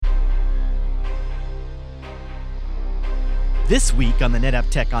This week on the NetApp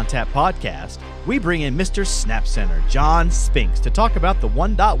Tech on Tap podcast, we bring in Mr. Snap Center, John Spinks, to talk about the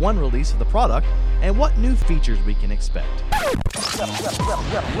 1.1 release of the product and what new features we can expect. Welcome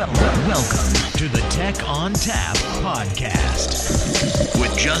to the Tech on Tap podcast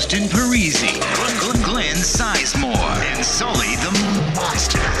with Justin Parisi, Glenn Sizemore, and Sully the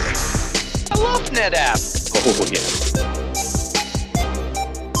Monster. I love NetApp. Oh, yeah.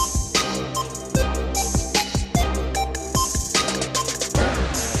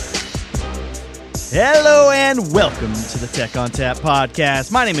 Hello and welcome to the Tech on Tap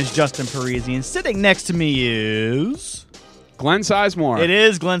podcast. My name is Justin Parisi, and sitting next to me is... Glenn Sizemore. It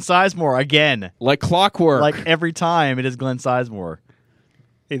is Glenn Sizemore again. Like clockwork. Like every time, it is Glenn Sizemore.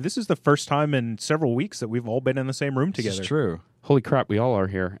 Hey, this is the first time in several weeks that we've all been in the same room together. This is true. Holy crap, we all are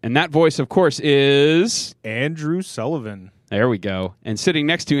here. And that voice, of course, is... Andrew Sullivan. There we go. And sitting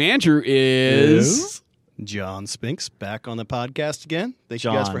next to Andrew is... John Spinks back on the podcast again. Thank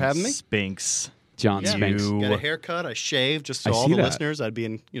you guys for having me. Spinks. John Spinks. Got a haircut. I shaved just so I all see the that. listeners, I'd be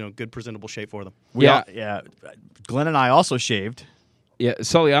in good presentable shape for them. Yeah. Glenn and I also shaved. Yeah,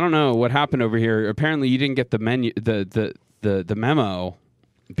 Sully, I don't know what happened over here. Apparently you didn't get the menu, the memo.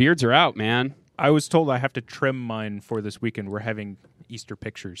 Beards are out, man. I was told I have to trim mine for this weekend. We're having Easter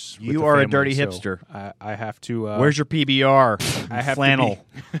pictures. with You the are a family, dirty so hipster. I have to... Where's your PBR? I have flannel.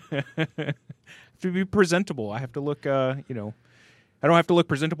 to be presentable. I have to look, I don't have to look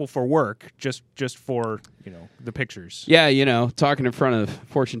presentable for work, just for, the pictures. Yeah, talking in front of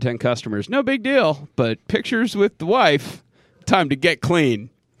Fortune 10 customers, no big deal. But pictures with the wife, time to get clean.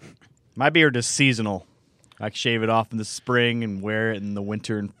 My beard is seasonal. I shave it off in the spring and wear it in the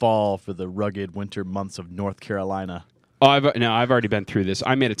winter and fall for the rugged winter months of North Carolina. Oh, I've already been through this.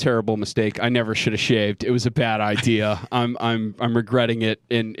 I made a terrible mistake. I never should have shaved. It was a bad idea. I'm regretting it,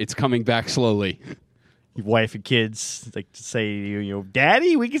 and it's coming back slowly. Your wife and kids like to say to you,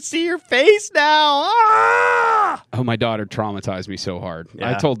 Daddy, we can see your face now. Ah! Oh, my daughter traumatized me so hard.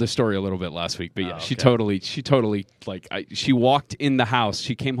 Yeah. I told this story a little bit last week, but yeah, she okay. totally she walked in the house.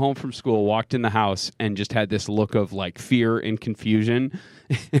 She came home from school, walked in the house, and just had this look of like fear and confusion.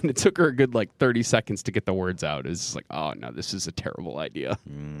 And it took her a good 30 seconds to get the words out. It's like, oh no, this is a terrible idea.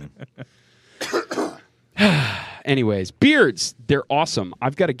 Anyways, beards, they're awesome.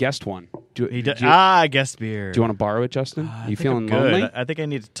 I've got a guest one. Guest beard. Do you want to borrow it, Justin? You feeling good. lonely? I think I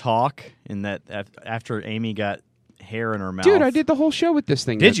need to talk in that after Amy got hair in her mouth. Dude, I did the whole show with this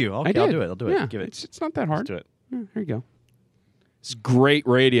thing. Did you? Okay, I did. I'll do it. Yeah, Give it. It's not that hard. Let's do it. Yeah, here you go. It's great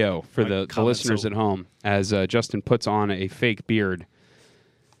radio for the comment listeners so- at home as Justin puts on a fake beard.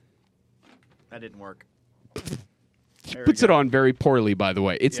 That didn't work. He puts it on very poorly, by the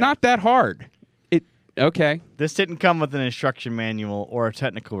way. It's not that hard. Okay. This didn't come with an instruction manual or a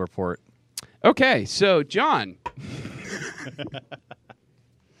technical report. Okay, so John.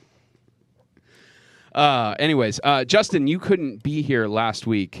 Anyways, Justin, you couldn't be here last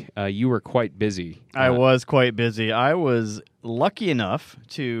week. You were quite busy. I was quite busy. I was lucky enough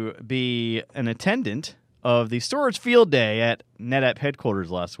to be an attendant of the Storage Field Day at NetApp headquarters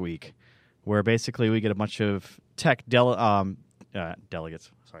last week, where basically we get a bunch of tech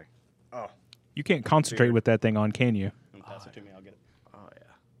delegates. Sorry. You can't concentrate with that thing on, can you? Pass it to me. I'll get it. Oh, yeah.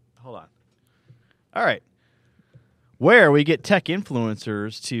 Hold on. All right. Where we get tech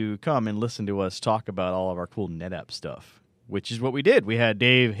influencers to come and listen to us talk about all of our cool NetApp stuff, which is what we did. We had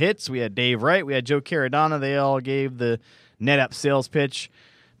Dave Hitz, we had Dave Wright, we had Joe Caradonna. They all gave the NetApp sales pitch,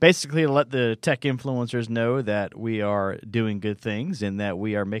 basically to let the tech influencers know that we are doing good things and that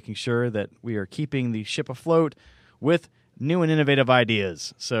we are making sure that we are keeping the ship afloat with new and innovative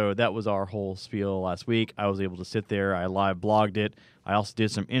ideas. So that was our whole spiel last week. I was able to sit there. I live blogged it. I also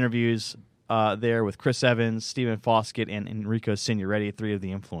did some interviews there with Chris Evans, Stephen Foskett, and Enrico Signoretti, three of the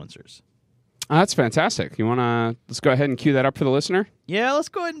influencers. That's fantastic. You want to let's go ahead and cue that up for the listener? Yeah, let's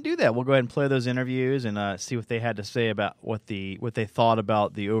go ahead and do that. We'll go ahead and play those interviews and see what they had to say about what they thought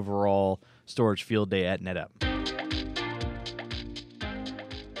about the overall Storage Field Day at NetApp.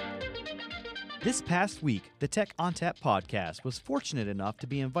 This past week, the Tech on Tap podcast was fortunate enough to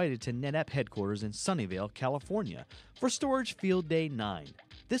be invited to NetApp headquarters in Sunnyvale, California for Storage Field Day 9.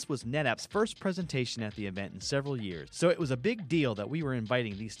 This was NetApp's first presentation at the event in several years, so it was a big deal that we were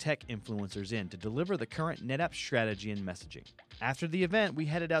inviting these tech influencers in to deliver the current NetApp strategy and messaging. After the event, we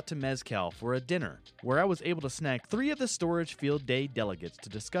headed out to Mezcal for a dinner, where I was able to snag 3 of the Storage Field Day delegates to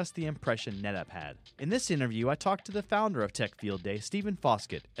discuss the impression NetApp had. In this interview, I talked to the founder of Tech Field Day, Stephen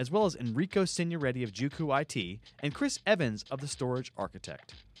Foskett, as well as Enrico Signoretti of Juku IT, and Chris Evans of The Storage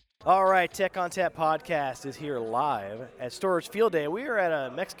Architect. All right, Tech on Tap podcast is here live at Storage Field Day. We are at a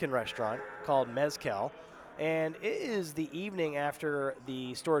Mexican restaurant called Mezcal. And it is the evening after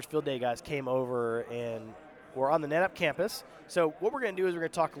the Storage Field Day guys came over and were on the NetApp campus. So what we're going to do is we're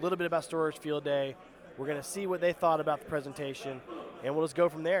going to talk a little bit about Storage Field Day. We're going to see what they thought about the presentation, and we'll just go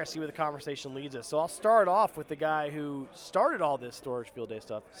from there and see where the conversation leads us. So I'll start off with the guy who started all this Storage Field Day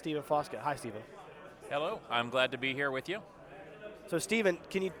stuff, Stephen Foskett. Hi, Stephen. Hello, I'm glad to be here with you. So, Stephen,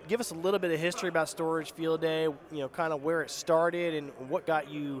 can you give us a little bit of history about Storage Field Day, kind of where it started and what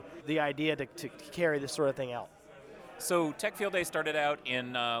got you the idea to carry this sort of thing out? So Tech Field Day started out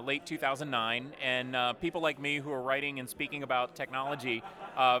in late 2009, and people like me who are writing and speaking about technology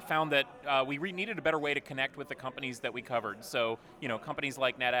found that we needed a better way to connect with the companies that we covered. So, companies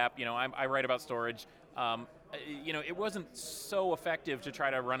like NetApp, I write about storage. It wasn't so effective to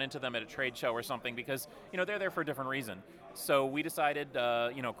try to run into them at a trade show or something because, they're there for a different reason. So we decided,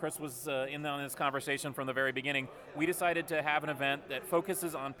 Chris was in on this conversation from the very beginning. We decided to have an event that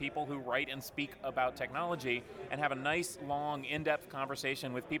focuses on people who write and speak about technology and have a nice, long, in-depth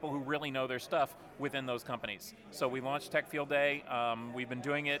conversation with people who really know their stuff within those companies. So we launched Tech Field Day. We've been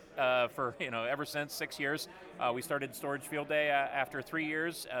doing it for, ever since 6 years. We started Storage Field Day after 3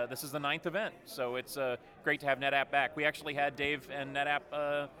 years. This is the 9th event, so it's great to have NetApp back. We actually had Dave and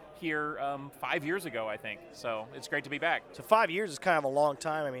NetApp here 5 years ago, I think. So it's great to be back. So 5 years is kind of a long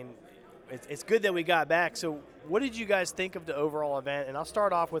time. I mean, it's good that we got back. So what did you guys think of the overall event? And I'll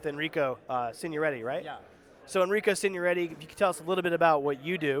start off with Enrico Signoretti, right? Yeah. So Enrico Signoretti, if you could tell us a little bit about what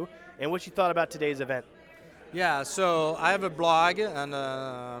you do and what you thought about today's event. Yeah, so I have a blog and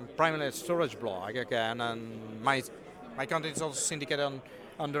primarily a storage blog, okay, and my content is also syndicated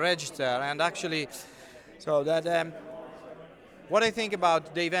on the register. And actually, so that what I think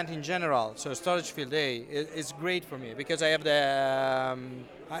about the event in general, so Storage Field Day, is great for me because I have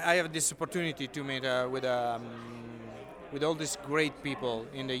I have this opportunity to meet with all these great people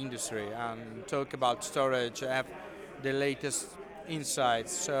in the industry and talk about storage, have the latest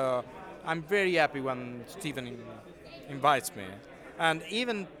insights. So I'm very happy when Stephen invites me. And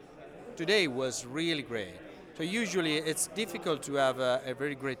even today was really great. So usually it's difficult to have a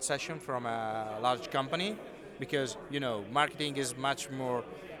very great session from a large company because, marketing is much more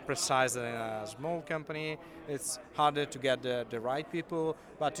precise than a small company. It's harder to get the right people.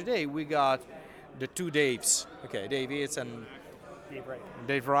 But today we got the two Daves, okay, Dave Hitz and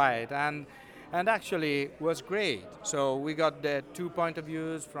Dave Wright, and actually was great. So we got the 2 point of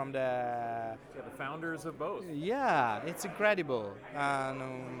views from the founders of both. Yeah, it's incredible.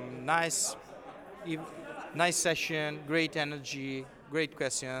 And nice session, great energy, great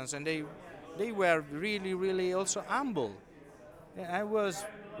questions, and they were really, really also humble. I was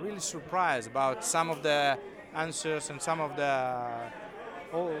really surprised about some of the answers and some of the.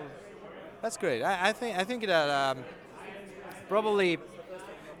 That's great. I think that probably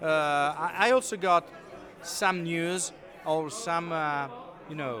I also got some news or some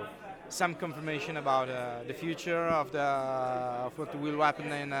some confirmation about the future of what will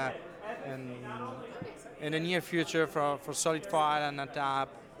happen in the near future for SolidFire and NetApp.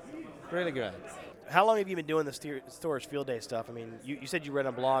 Really good. How long have you been doing the Storage Field Day stuff? I mean, you said you read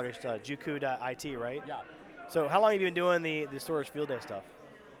a blog, it's juku.it, right? Yeah. So how long have you been doing the Storage Field Day stuff?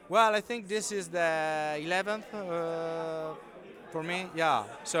 Well, I think this is the 11th for me. Yeah.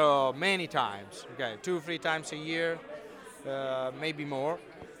 So many times. Okay, 2-3 times a year, maybe more.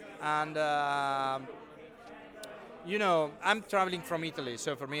 And I'm traveling from Italy,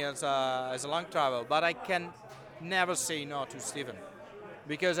 so for me it's a long travel. But I can never say no to Stephen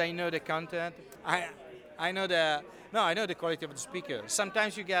because I know the content. I know the quality of the speaker.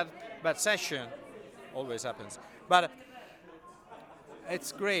 Sometimes you get bad session, always happens. But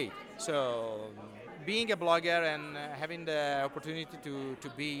it's great. So being a blogger and having the opportunity to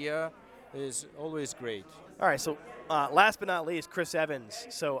be here is always great. All right, so last but not least, Chris Evans.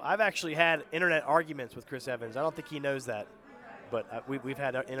 So I've actually had internet arguments with Chris Evans. I don't think he knows that, but we've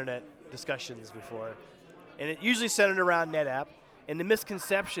had internet discussions before. And it usually centered around NetApp and the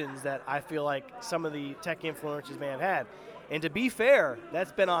misconceptions that I feel like some of the tech influencers may have had. And to be fair,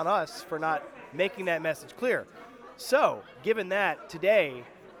 that's been on us for not making that message clear. So, given that, today,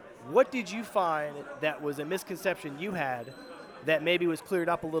 what did you find that was a misconception you had that maybe was cleared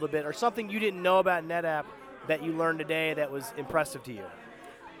up a little bit, or something you didn't know about NetApp that you learned today that was impressive to you?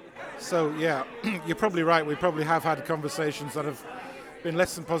 So, yeah, you're probably right. We probably have had conversations that have been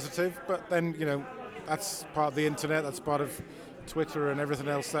less than positive, but then, that's part of the internet, that's part of Twitter and everything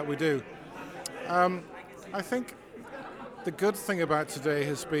else that we do. I think the good thing about today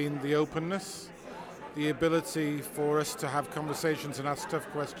has been the openness, the ability for us to have conversations and ask tough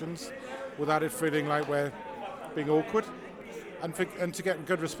questions without it feeling like we're being awkward, and to get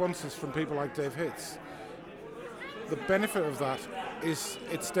good responses from people like Dave Hitz. the benefit of that is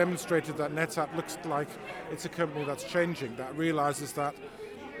it's demonstrated that NetApp looks like it's a company that's changing, that realizes that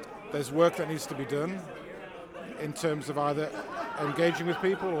there's work that needs to be done in terms of either engaging with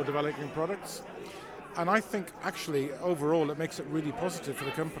people or developing products. And I think actually overall it makes it really positive for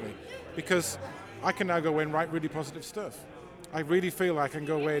the company, because I can now go away and write really positive stuff. I really feel I can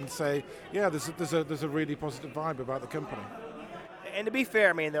go away and say, yeah, there's a really positive vibe about the company. And to be fair,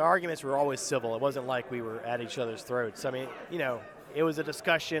 I mean, the arguments were always civil. It wasn't like we were at each other's throats. I mean, you know, it was a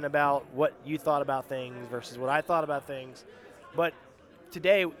discussion about what you thought about things versus what I thought about things. But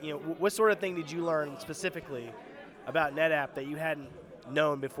today, you know, what sort of thing did you learn specifically about NetApp that you hadn't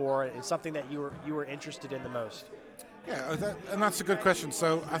known before, and something that you were interested in the most? Yeah, and that's a good question.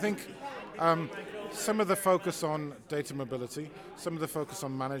 So I think some of the focus on data mobility, some of the focus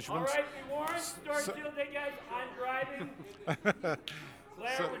on management. All right, be warned, Stormfield, guys, I'm driving.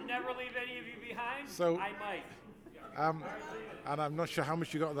 Claire would never leave any of you behind. So, I might. And I'm not sure how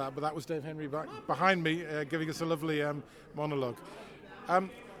much you got of that, but that was Dave Henry behind me giving us a lovely monologue.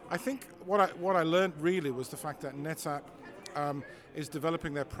 I think what I learned really was the fact that NetApp is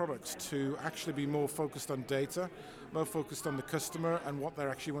developing their products to actually be more focused on data, more focused on the customer and what they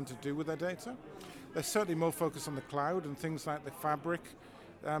actually want to do with their data. They're certainly more focused on the cloud, and things like the fabric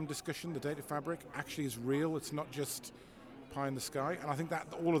discussion, the data fabric, actually is real. It's not just pie in the sky. And I think that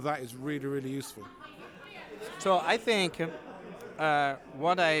all of that is really, really useful. So I think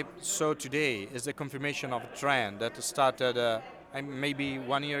what I saw today is the confirmation of a trend that started maybe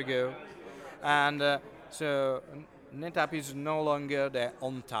 1 year ago. And so NetApp is no longer the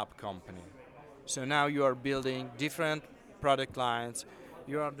on-top company. So now you are building different product lines.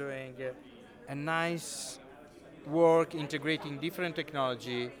 You are doing a nice work integrating different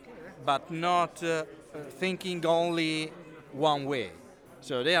technology, but not thinking only one way.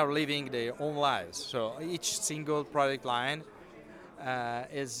 So they are living their own lives. So each single product line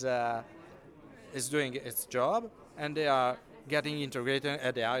is doing its job, and they are getting integrated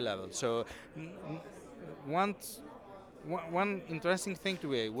at the eye level. So one interesting thing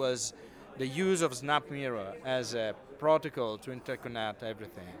today was the use of SnapMirror as a protocol to interconnect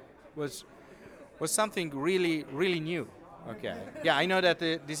everything. Was something really, really new. Okay. Yeah, I know that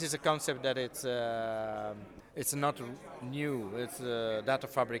this is a concept that it's not new. It's data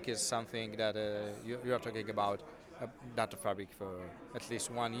fabric is something that you are talking about data fabric for at least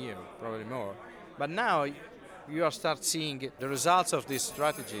 1 year, probably more. But now you are start seeing the results of this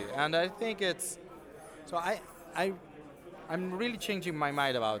strategy, and I think it's so. I'm really changing my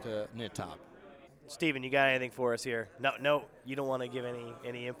mind about NetApp. Steven, you got anything for us here? No, you don't want to give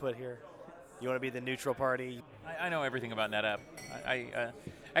any input here? You want to be the neutral party? I know everything about NetApp.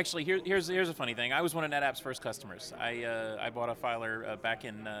 Actually, here's a funny thing. I was one of NetApp's first customers. I bought a filer back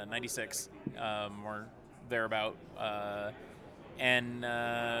in '96 or thereabout, and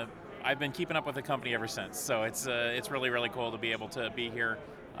I've been keeping up with the company ever since. So it's really, really cool to be able to be here,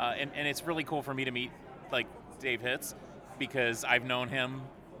 and it's really cool for me to meet like Dave Hitz, because I've known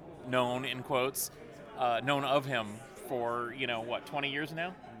in quotes, known of him for 20 years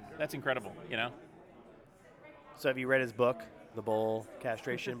now. That's incredible, So have you read his book, the Bull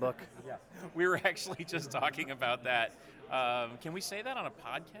Castration book? Yeah. We were actually just talking about that. Can we say that on a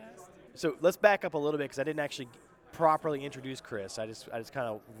podcast? So let's back up a little bit, because I didn't actually properly introduce Chris. I just kind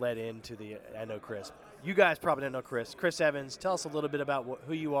of led into I know Chris. You guys probably don't know Chris. Chris Evans, tell us a little bit about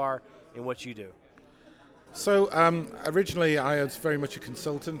who you are and what you do. So originally I was very much a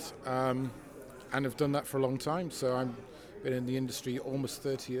consultant and have done that for a long time. So I've been in the industry almost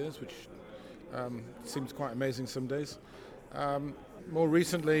 30 years, which seems quite amazing some days. More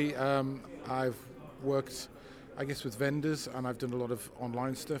recently, I've worked, I guess, with vendors, and I've done a lot of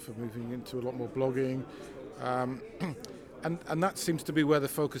online stuff. I'm moving into a lot more blogging. And that seems to be where the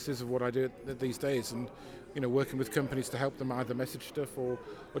focus is of what I do these days. And working with companies to help them either message stuff or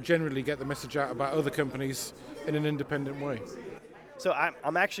generally get the message out about other companies in an independent way. So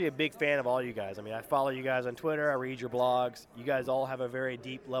I'm actually a big fan of all you guys. I mean, I follow you guys on Twitter. I read your blogs. You guys all have a very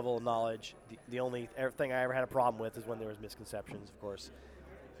deep level of knowledge. The only thing I ever had a problem with is when there was misconceptions. Of course,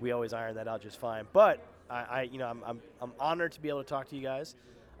 we always iron that out just fine. But I'm honored to be able to talk to you guys.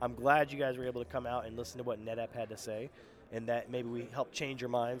 I'm glad you guys were able to come out and listen to what NetApp had to say, and that maybe we helped change your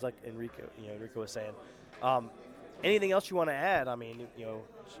minds, like Enrico was saying. Anything else you want to add? I mean,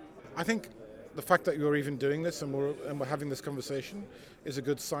 I think the fact that you're even doing this and we're having this conversation is a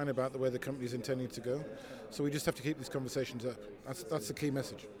good sign about the way the company's intending to go. So we just have to keep these conversations up. That's the key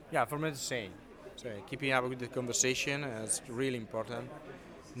message. Yeah, for me the same. So keeping up with the conversation is really important.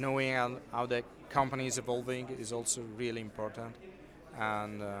 Knowing how the company is evolving is also really important.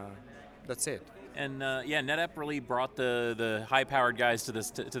 And that's it. And NetApp really brought the high-powered guys to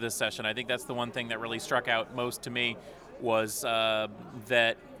this session. I think that's the one thing that really struck out most to me was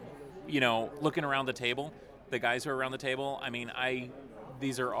that, looking around the table, the guys who are around the table. I mean,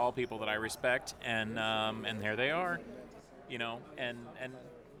 these are all people that I respect, and there they are, and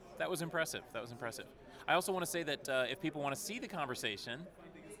that was impressive. I also want to say that if people want to see the conversation,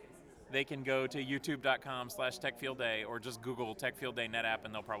 they can go to youtube.com/TechFieldDay or just Google TechFieldDay NetApp,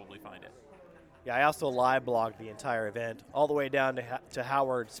 and they'll probably find it. Yeah, I also live blogged the entire event, all the way down to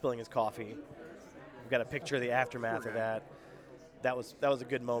Howard spilling his coffee. We've got a picture of the aftermath of that. That was a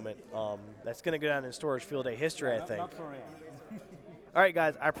good moment. That's going to go down in Storage Field Day history, I think. All right,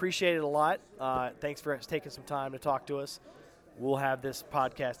 guys, I appreciate it a lot. Thanks for taking some time to talk to us. We'll have this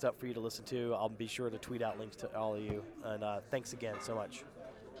podcast up for you to listen to. I'll be sure to tweet out links to all of you. And thanks again so much.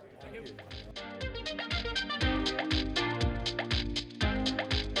 Thank you.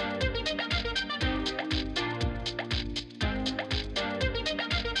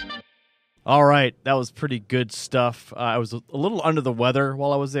 All right, that was pretty good stuff. I was a little under the weather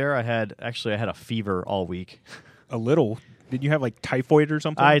while I was there. I had a fever all week. A little? Did you have like typhoid or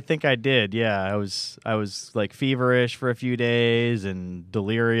something? I think I did. Yeah, I was like feverish for a few days and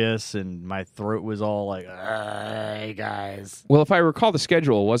delirious, and my throat was all like, "Hey guys." Well, if I recall the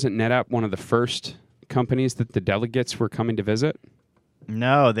schedule, wasn't NetApp one of the first companies that the delegates were coming to visit?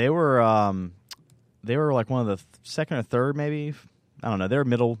 No, they were like one of the second or third, maybe. I don't know. They're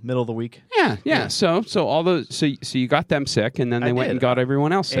middle of the week. Yeah. So all those. So you got them sick, and then they went and got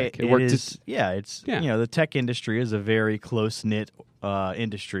everyone else sick. It worked. The tech industry is a very close knit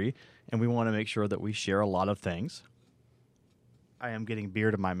industry, and we want to make sure that we share a lot of things. I am getting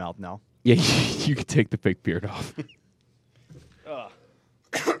beard in my mouth now. Yeah, you can take the fake beard off.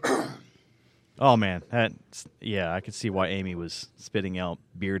 Oh man, I could see why Amy was spitting out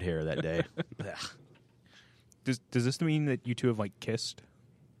beard hair that day. Does this mean that you two have like kissed?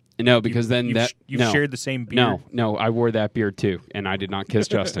 No, because you've shared the same beard. No, I wore that beard too, and I did not kiss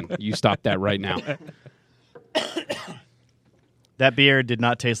Justin. You stop that right now. That beard did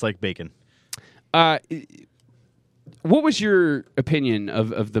not taste like bacon. What was your opinion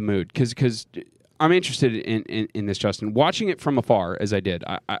of the mood? Because I'm interested in this, Justin. Watching it from afar, as I did,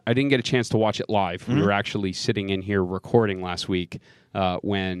 I didn't get a chance to watch it live. Mm-hmm. We were actually sitting in here recording last week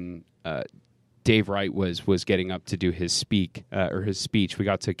when Dave Wright was getting up to do his speech. We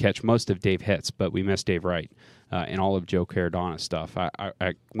got to catch most of Dave Hitz, but we missed Dave Wright and all of Joe Caradonna stuff.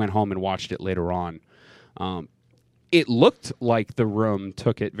 I went home and watched it later on. It looked like the room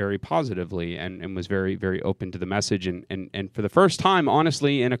took it very positively and was very, very open to the message. And for the first time,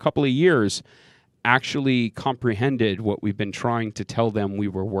 honestly, in a couple of years, actually comprehended what we've been trying to tell them we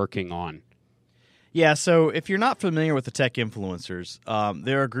were working on. Yeah, so if you're not familiar with the tech influencers,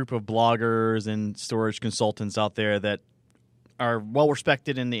 there are a group of bloggers and storage consultants out there that are well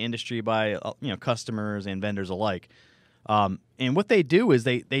respected in the industry by customers and vendors alike. And what they do is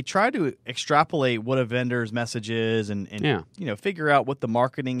they try to extrapolate what a vendor's message is and figure out what the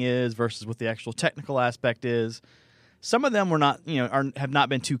marketing is versus what the actual technical aspect is. Some of them were not have not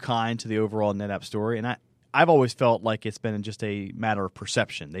been too kind to the overall NetApp story, and I've always felt like it's been just a matter of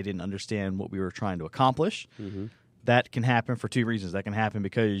perception. They didn't understand what we were trying to accomplish. Mm-hmm. That can happen for two reasons. That can happen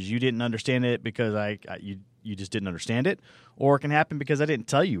because you didn't understand it because you just didn't understand it, or it can happen because I didn't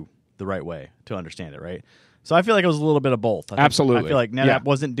tell you the right way to understand it, right? So I feel like it was a little bit of both. Absolutely. I feel like NetApp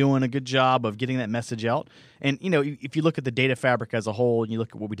wasn't doing a good job of getting that message out. And, if you look at the data fabric as a whole and you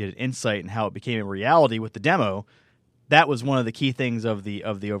look at what we did at Insight and how it became a reality with the demo, that was one of the key things of the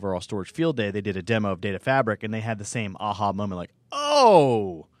overall Storage Field Day. They did a demo of Data Fabric, and they had the same aha moment, like,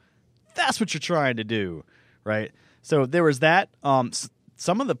 oh, that's what you're trying to do, right? So there was that.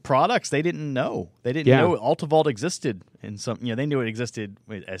 Some of the products they didn't know. They didn't know AltaVault existed, and they knew it existed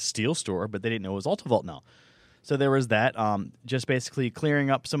as Steel Store, but they didn't know it was AltaVault now. So there was that. Just basically clearing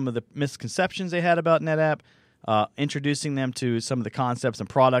up some of the misconceptions they had about NetApp, introducing them to some of the concepts and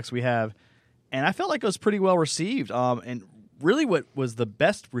products we have. And I felt like it was pretty well received. And really what was the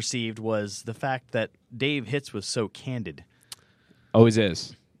best received was the fact that Dave Hitz was so candid. Always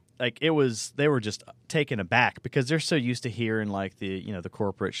is. Like they were just taken aback because they're so used to hearing like the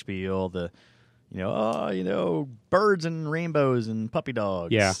corporate spiel, birds and rainbows and puppy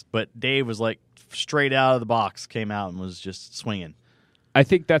dogs. Yeah. But Dave was like straight out of the box, came out and was just swinging. I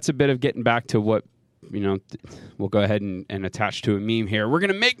think that's a bit of getting back to what, we'll go ahead and attach to a meme here. We're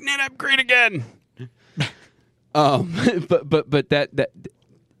going to make NetApp great again. But that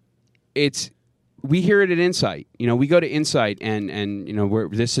it's we hear it at Insight. We go to Insight, and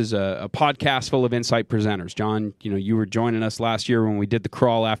this is a podcast full of Insight presenters. John, you were joining us last year when we did the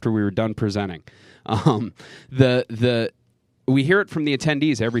crawl after we were done presenting. We hear it from the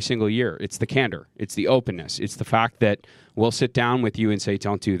attendees every single year. It's the candor. It's the openness. It's the fact that we'll sit down with you and say,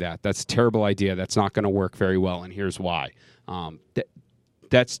 don't do that. That's a terrible idea. That's not going to work very well, and here's why.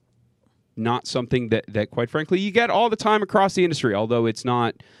 That's not something that, quite frankly, you get all the time across the industry, although it's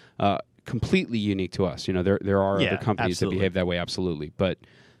not completely unique to us. There are other companies that behave that way, absolutely. But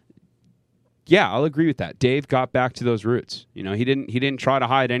yeah, I'll agree with that. Dave got back to those roots. He didn't try to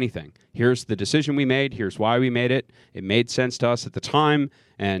hide anything. Here's the decision we made. Here's why we made it. It made sense to us at the time.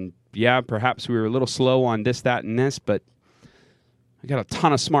 And yeah, perhaps we were a little slow on this, that, and this, but I got a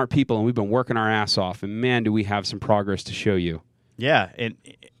ton of smart people, and we've been working our ass off. And man, do we have some progress to show you. Yeah, and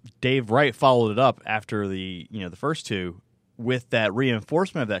Dave Wright followed it up after the first two with that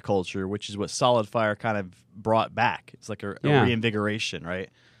reinforcement of that culture, which is what SolidFire kind of brought back. It's like a reinvigoration, right?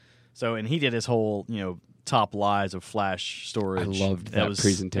 So, and he did his whole, top lies of flash storage. I loved that was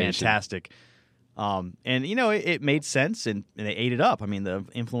presentation. Fantastic. And, it made sense, and they ate it up. I mean, the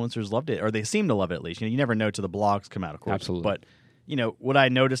influencers loved it, or they seemed to love it at least. You never know till the blogs come out, of course. Absolutely. But, what I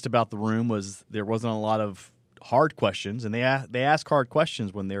noticed about the room was there wasn't a lot of hard questions, and they ask hard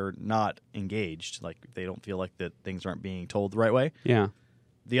questions when they're not engaged. Like, they don't feel like that things aren't being told the right way. Yeah.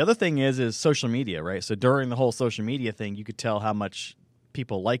 The other thing is social media, right? So during the whole social media thing, you could tell how much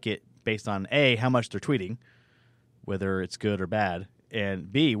people like it based on A, how much they're tweeting, whether it's good or bad,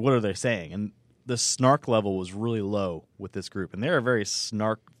 and B, what are they saying? And the snark level was really low with this group, and they're a very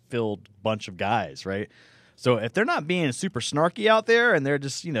snark-filled bunch of guys, right? So if they're not being super snarky out there and they're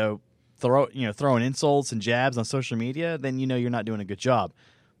just, throwing insults and jabs on social media, then you're not doing a good job.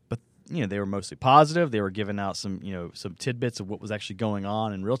 But they were mostly positive. They were giving out some tidbits of what was actually going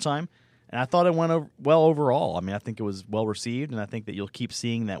on in real time. And I thought it went well overall. I mean, I think it was well received, and I think that you'll keep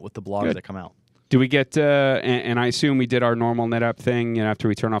seeing that with the blogs that come out. Do we get, and I assume we did our normal NetApp thing, after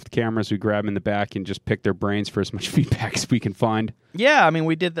we turn off the cameras, we grab them in the back and just pick their brains for as much feedback as we can find? Yeah, I mean,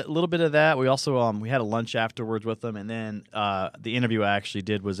 we did a little bit of that. We also we had a lunch afterwards with them, and then the interview I actually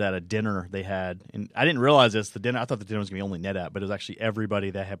did was at a dinner they had. And I didn't realize this. I thought the dinner was going to be only NetApp, but it was actually everybody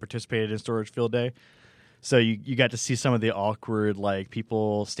that had participated in Storage Field Day. So you got to see some of the awkward,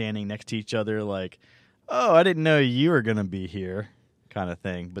 people standing next to each other, like, oh, I didn't know you were going to be here kind of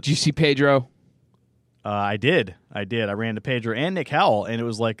thing. But did you see Pedro? I did. I ran into Pedro and Nick Howell, and it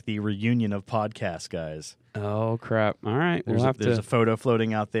was like the reunion of podcast guys. Oh, crap. All right. There's a photo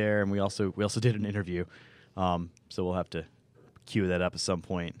floating out there, and we also did an interview. So we'll have to cue that up at some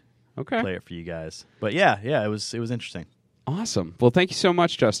point. Okay. Play it for you guys. But yeah, it was interesting. Awesome. Well, thank you so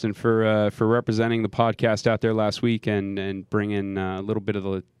much, Justin, for representing the podcast out there last week and bringing a little bit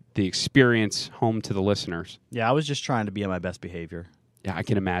of the experience home to the listeners. Yeah, I was just trying to be on my best behavior. Yeah, I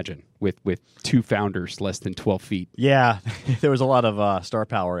can imagine with two founders less than 12 feet. Yeah, there was a lot of star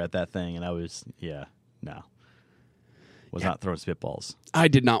power at that thing, and I was, not throwing spitballs. I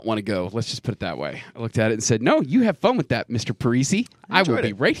did not want to go. Let's just put it that way. I looked at it and said, no, you have fun with that, Mr. Parisi. I will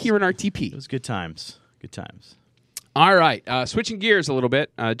be right here in RTP. It was good times. Good times. All right, switching gears a little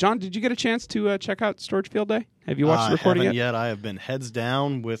bit. John, did you get a chance to check out Storage Field Day? Have you watched the recording yet? I have been heads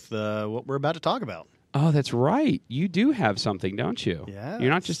down with what we're about to talk about. Oh, that's right. You do have something, don't you? Yeah.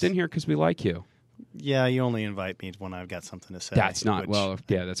 You're not just in here because we like you. Yeah, you only invite me when I've got something to say. That's not,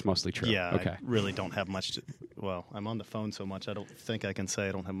 that's mostly true. Yeah, okay. I really don't have much to, I'm on the phone so much, I don't think I can say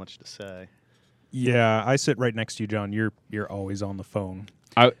I don't have much to say. Yeah, I sit right next to you, John. You're always on the phone.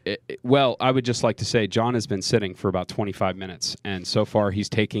 I would just like to say John has been sitting for about 25 minutes, and so far he's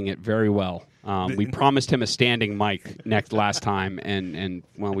taking it very well. We promised him a standing mic last time, and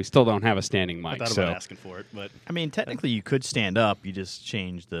we still don't have a standing mic. I thought about asking for it, but I mean, technically you could stand up. You just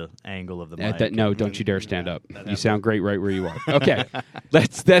change the angle of the mic. No, don't you dare stand up. You sound great right where you are. Okay,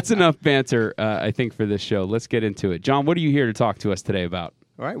 that's enough banter, I think, for this show. Let's get into it. John, what are you here to talk to us today about?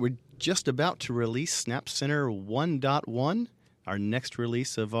 All right, we're just about to release SnapCenter 1.1. Our next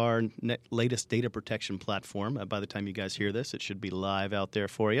release of our latest data protection platform. By the time you guys hear this, it should be live out there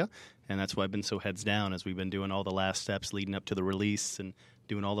for you. And that's why I've been so heads down as we've been doing all the last steps leading up to the release and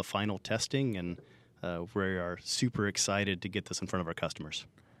doing all the final testing. And we are super excited to get this in front of our customers.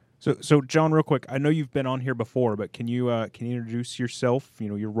 So John, real quick, I know you've been on here before, but can you introduce yourself,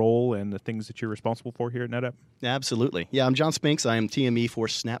 your role and the things that you're responsible for here at NetApp? Absolutely. Yeah, I'm John Spinks. I am TME for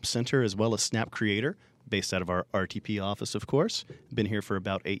SnapCenter as well as Snap Creator, based out of our RTP office, of course. Been here for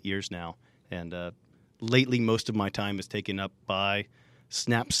about 8 years now. And lately, most of my time is taken up by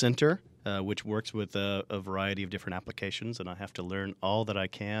SnapCenter, which works with a variety of different applications. And I have to learn all that I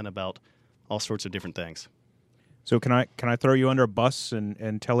can about all sorts of different things. So can I throw you under a bus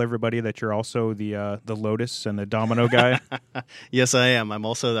and tell everybody that you're also the Lotus and the Domino guy? Yes, I am.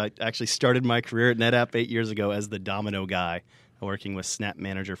 I actually started my career at NetApp 8 years ago as the Domino guy, working with Snap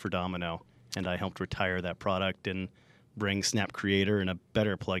Manager for Domino, and I helped retire that product and bring Snap Creator and a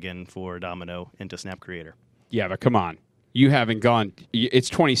better plugin for Domino into Snap Creator. Yeah, but come on. You haven't gone. It's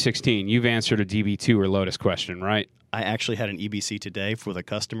 2016. You've answered a DB2 or Lotus question, right? I actually had an EBC today for the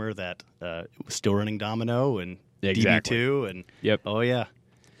customer that was still running Domino and Exactly. DB2. And Yep. Oh, yeah.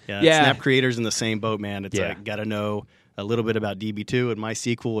 Yeah. Snap Creator's in the same boat, man. It's Yeah. got to know a little bit about DB2 and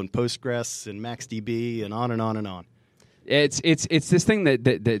MySQL and Postgres and MaxDB and on and on and on. It's this thing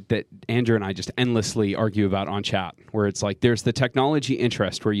that Andrew and I just endlessly argue about on chat, where it's like there's the technology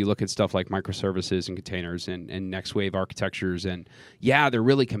interest where you look at stuff like microservices and containers and next wave architectures, and yeah, they're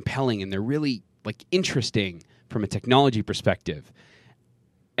really compelling and they're really like interesting from a technology perspective.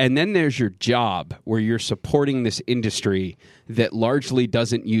 And then there's your job where you're supporting this industry that largely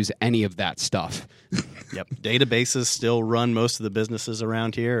doesn't use any of that stuff. Yep. Databases still run most of the businesses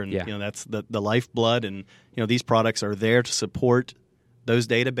around here, and that's the lifeblood. And these products are there to support those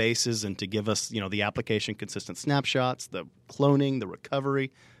databases and to give us the application consistent snapshots, the cloning, the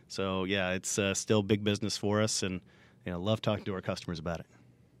recovery. So yeah, it's still big business for us, and love talking to our customers about it.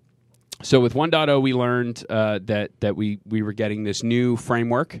 So with 1.0, we learned that we were getting this new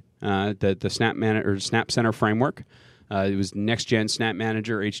framework, the Snap Center framework. It was next gen Snap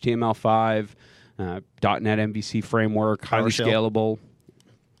Manager, HTML5, .NET MVC framework, highly scalable.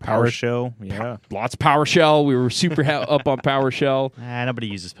 PowerShell, yeah, lots of PowerShell. We were super up on PowerShell. Nobody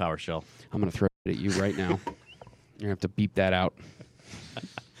uses PowerShell. I'm gonna throw it at you right now. You're gonna have to beep that out.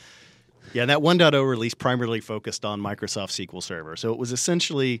 Yeah, that 1.0 release primarily focused on Microsoft SQL Server. So it was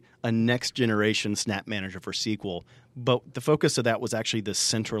essentially a next-generation Snap Manager for SQL, but the focus of that was actually the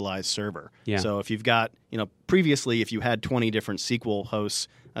centralized server. Yeah. So if you've got, previously if you had 20 different SQL hosts,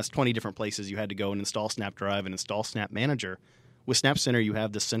 that's 20 different places you had to go and install SnapDrive and install Snap Manager. With Snap Center, you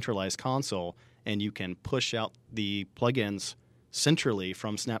have the centralized console, and you can push out the plugins centrally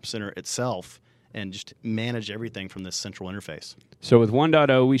from Snap Center itself and just manage everything from this central interface. So with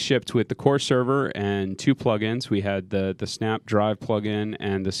 1.0, we shipped with the core server and 2 plugins. We had the SnapDrive plugin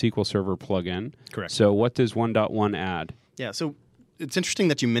and the SQL Server plugin. Correct. So what does 1.1 add? Yeah, so it's interesting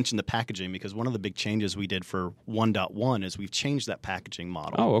that you mentioned the packaging, because one of the big changes we did for 1.1 is we've changed that packaging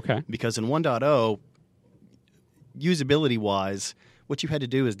model. Oh, okay. Because in 1.0, usability-wise, what you had to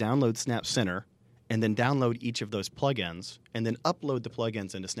do is download Snap Center and then download each of those plugins and then upload the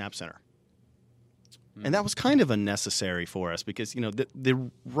plugins into Snap Center. And that was kind of unnecessary for us because, the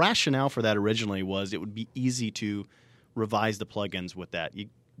rationale for that originally was it would be easy to revise the plugins with that. You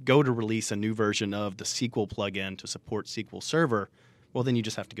go to release a new version of the SQL plugin to support SQL Server, well, then you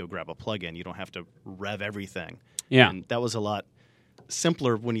just have to go grab a plugin. You don't have to rev everything. Yeah. And that was a lot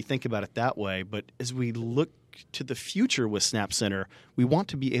simpler when you think about it that way. But as we look to the future with Snap Center, we want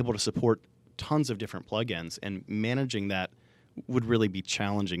to be able to support tons of different plugins, and managing that would really be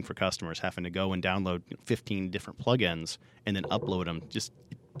challenging for customers, having to go and download 15 different plugins and then upload them. Just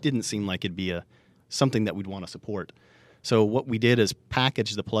it didn't seem like it'd be something that we'd want to support. So what we did is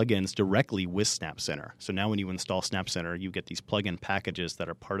package the plugins directly with Snap Center. So now when you install Snap Center, you get these plugin packages that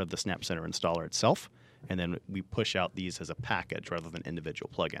are part of the Snap Center installer itself, and then we push out these as a package rather than individual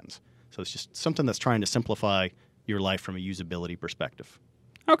plugins. So it's just something that's trying to simplify your life from a usability perspective.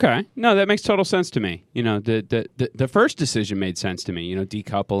 Okay. No, that makes total sense to me. The first decision made sense to me,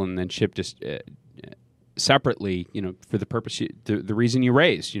 decouple and then ship just separately, for the purpose, the reason you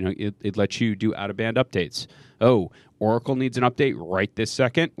raised, it lets you do out-of-band updates. Oh, Oracle needs an update right this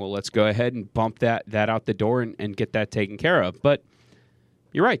second. Well, let's go ahead and bump that out the door and get that taken care of. But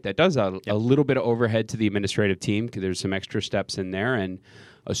you're right. That does add a little bit of overhead to the administrative team because there's some extra steps in there. And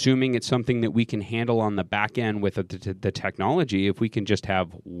assuming it's something that we can handle on the back end with the technology, if we can just have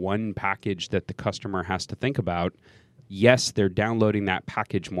one package that the customer has to think about, yes, they're downloading that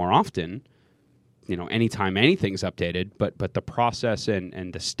package more often, anytime anything's updated, but the process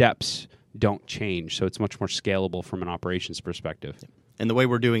and the steps don't change. So it's much more scalable from an operations perspective. And the way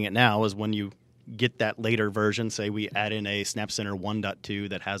we're doing it now is when you get that later version, say we add in a Snap Center 1.2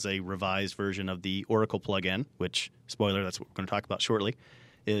 that has a revised version of the Oracle plugin, which, spoiler, that's what we're going to talk about shortly,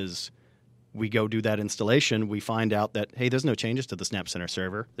 is we go do that installation, we find out that, hey, there's no changes to the Snap Center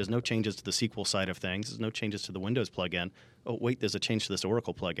server, there's no changes to the SQL side of things, there's no changes to the Windows plugin. Oh, wait, there's a change to this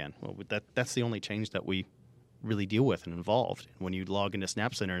Oracle plugin. Well, that's the only change that we really deal with and involved. When you log into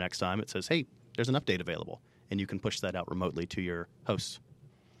Snap Center next time, it says, hey, there's an update available, and you can push that out remotely to your hosts.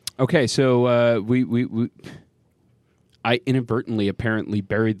 Okay, so I inadvertently apparently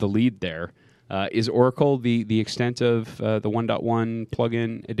buried the lead there. Is Oracle the extent of the 1.1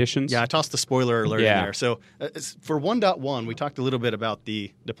 plugin additions? Yeah, I tossed the spoiler alert Yeah. in there. So for 1.1, we talked a little bit about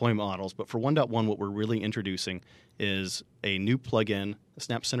the deployment models, but for 1.1, what we're really introducing is a new plugin, a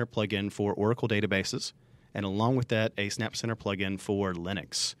Snap Center plugin for Oracle databases, and along with that, a Snap Center plugin for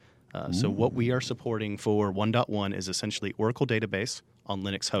Linux. So what we are supporting for 1.1 is essentially Oracle database on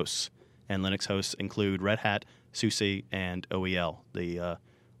Linux hosts, and Linux hosts include Red Hat, SUSE, and OEL, the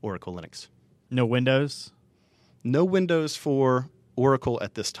Oracle Linux. No Windows? No Windows for Oracle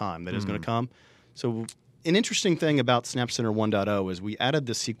at this time. That is going to come. So an interesting thing about Snap Center 1.0 is we added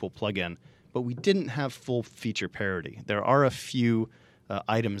the SQL plugin, but we didn't have full feature parity. There are a few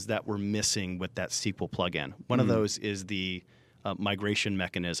items that we're missing with that SQL plugin. One of those is the migration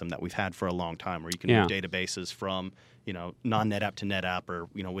mechanism that we've had for a long time, where you can move databases from non-NetApp to NetApp or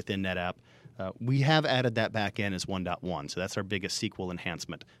within NetApp. We have added that back in as 1.1, so that's our biggest SQL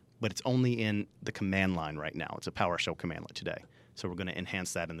enhancement. But it's only in the command line right now. It's a PowerShell command line today. So we're going to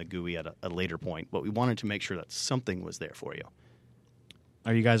enhance that in the GUI at a later point. But we wanted to make sure that something was there for you.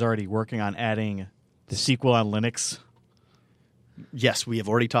 Are you guys already working on adding the SQL on Linux? Yes, we have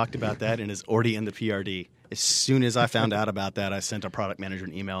already talked about that, and it's already in the PRD. As soon as I found out about that, I sent a product manager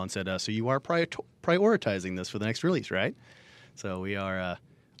an email and said, so you are prioritizing this for the next release, right? So we are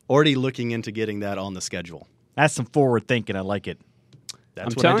already looking into getting that on the schedule. That's some forward thinking. I like it.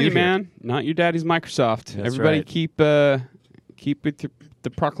 That's I'm what I telling do you, here. man, not your daddy's Microsoft. That's Everybody right. keep with the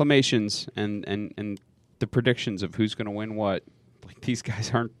proclamations and the predictions of who's going to win what. Like, these guys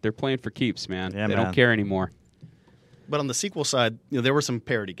they're playing for keeps, man. Yeah, they man. don't care anymore. But on the SQL side, there were some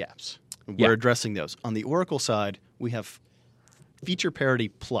parity gaps. We're Yeah. addressing those. On the Oracle side, we have feature parity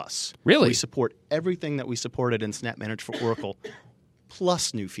plus. Really? We support everything that we supported in Snap Manager for Oracle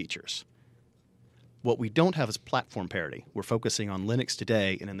plus new features. What we don't have is platform parity. We're focusing on Linux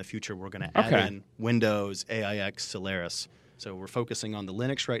today, and in the future we're going to add Okay. in Windows, AIX, Solaris. So we're focusing on the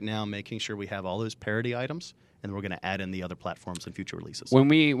Linux right now, making sure we have all those parity items, and we're going to add in the other platforms in future releases. When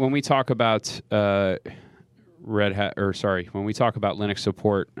we talk about Red Hat, when we talk about Linux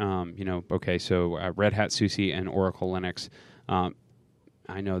support, so Red Hat, SUSE, and Oracle Linux.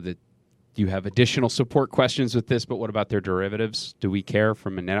 I know that you have additional support questions with this, but what about their derivatives? Do we care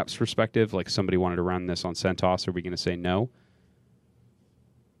from a NetApp's perspective? Like, somebody wanted to run this on CentOS, are we going to say no?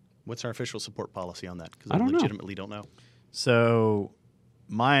 What's our official support policy on that? Because I don't know. legitimately don't know. So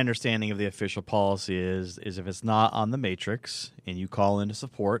my understanding of the official policy is if it's not on the matrix and you call into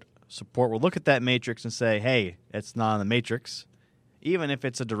support will look at that matrix and say, hey, it's not on the matrix, even if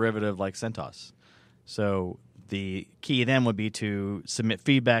it's a derivative like CentOS. So the key then would be to submit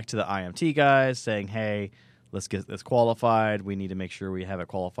feedback to the IMT guys saying, hey, let's get this qualified. We need to make sure we have it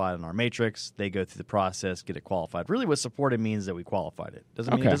qualified in our matrix. They go through the process, get it qualified. Really what supported means that we qualified it.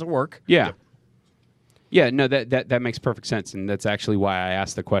 Doesn't mean it doesn't work. Yeah. Yeah, no, that makes perfect sense, and that's actually why I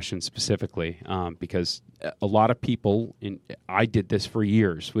asked the question specifically, because a lot of people, I did this for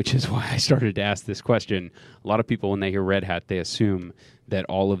years, which is why I started to ask this question. A lot of people, when they hear Red Hat, they assume that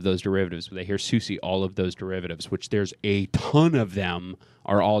all of those derivatives, when they hear SUSE, all of those derivatives, which there's a ton of them,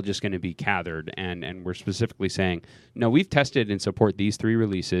 are all just going to be cathered, and we're specifically saying, no, we've tested and support these 3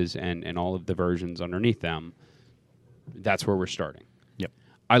 releases and all of the versions underneath them. That's where we're starting.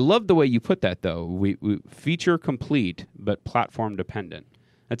 I love the way you put that, though. We feature complete, but platform dependent.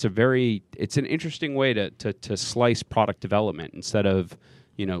 It's an interesting way to slice product development instead of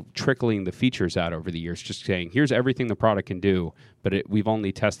trickling the features out over the years. Just saying, here's everything the product can do, but we've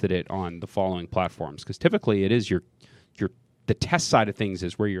only tested it on the following platforms, because typically it is the test side of things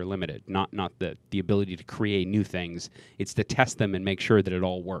is where you're limited, not the ability to create new things. It's to test them and make sure that it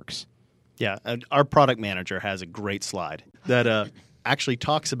all works. Yeah, our product manager has a great slide that actually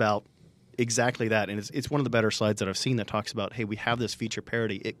talks about exactly that, and it's one of the better slides that I've seen that talks about, hey, we have this feature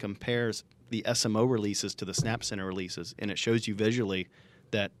parity. It compares the SMO releases to the Snap Center releases, and it shows you visually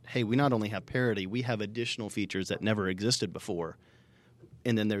that, hey, we not only have parity, we have additional features that never existed before.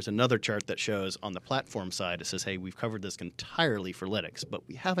 And then there's another chart that shows on the platform side, it says, hey, we've covered this entirely for Linux, but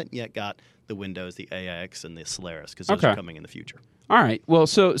we haven't yet got the Windows, the AIX, and the Solaris, because those are coming in the future. All right. Well,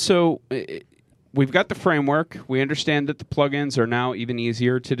 so we've got the framework. We understand that the plugins are now even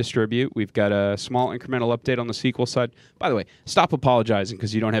easier to distribute. We've got a small incremental update on the SQL side. By the way, stop apologizing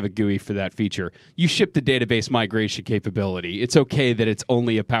because you don't have a GUI for that feature. You ship the database migration capability. It's okay that it's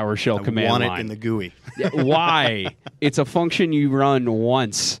only a PowerShell command line. I want it in the GUI. Why? It's a function you run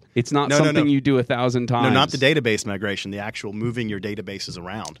once. It's not something you do 1,000 times. No, not the database migration, the actual moving your databases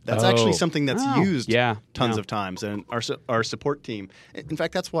around. That's actually something that's used tons of times. And our support team, in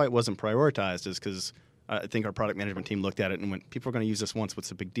fact, that's why it wasn't prioritized, is because I think our product management team looked at it and went, people are going to use this once. What's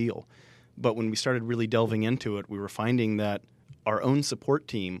the big deal? But when we started really delving into it, we were finding that our own support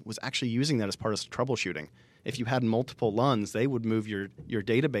team was actually using that as part of troubleshooting. If you had multiple LUNs, they would move your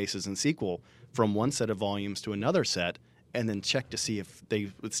databases in SQL from one set of volumes to another set and then check to see if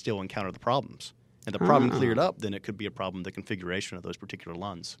they would still encounter the problems. And the problem cleared up, then it could be a problem, the configuration of those particular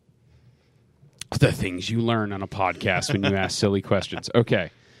LUNs. The things you learn on a podcast when you ask silly questions.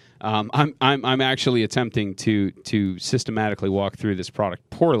 Okay. I'm actually attempting to systematically walk through this product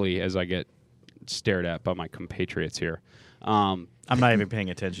poorly as I get stared at by my compatriots here. I'm not even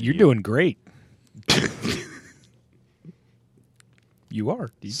paying attention. You're doing great. You are.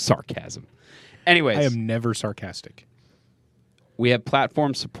 Sarcasm. Anyways, I am never sarcastic. We have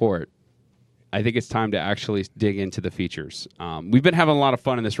platform support. I think it's time to actually dig into the features. We've been having a lot of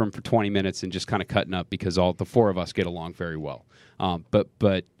fun in this room for 20 minutes and just kind of cutting up because all the four of us get along very well.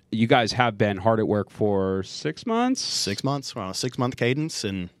 But you guys have been hard at work for 6 months? 6 months. We're on a 6-month cadence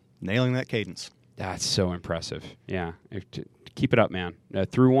and nailing that cadence. That's so impressive. Yeah. Keep it up, man.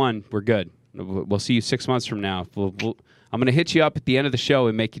 Through one, we're good. We'll see you 6 months from now. I'm going to hit you up at the end of the show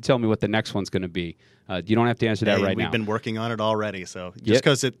and make you tell me what the next one's going to be. You don't have to answer that right now. We've been working on it already, so just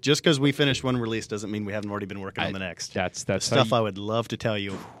because we finished one release doesn't mean we haven't already been working on the next. That's stuff I would love to tell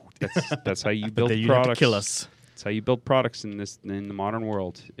you. That's how you build products. products. Have to kill us. That's how you build products in the modern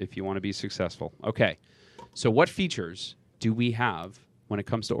world if you want to be successful. Okay, so what features do we have when it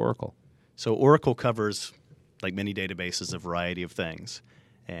comes to Oracle? So Oracle covers, like many databases, a variety of things.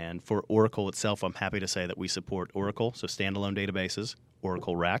 And for Oracle itself, I'm happy to say that we support Oracle, so standalone databases,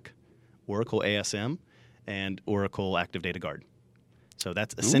 Oracle RAC, Oracle ASM, and Oracle Active Data Guard. So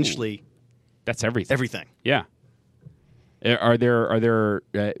that's essentially that's everything. Everything. Yeah. Are there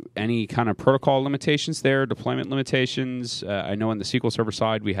any kind of protocol limitations there, deployment limitations? I know on the SQL Server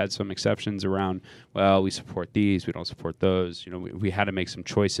side we had some exceptions around, well, we support these, we don't support those. You know, we had to make some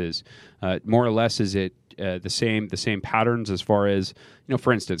choices. More or less, is it the same patterns as far as, you know,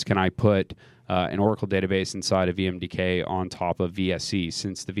 for instance, can I put an Oracle database inside of VMDK on top of VSC?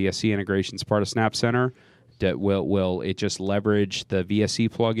 Since the VSC integration is part of Snap Center, will it just leverage the VSC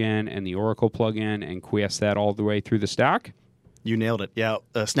plugin and the Oracle plugin and quiesce that all the way through the stack? You nailed it. Yeah,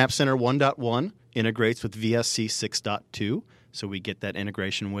 Snap Center 1.1 integrates with VSC 6.2, so we get that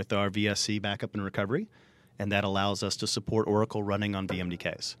integration with our VSC backup and recovery, and that allows us to support Oracle running on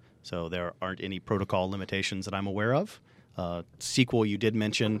VMDKs. So there aren't any protocol limitations that I'm aware of. SQL, you did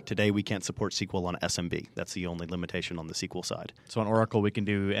mention, today we can't support SQL on SMB. That's the only limitation on the SQL side. So on Oracle, we can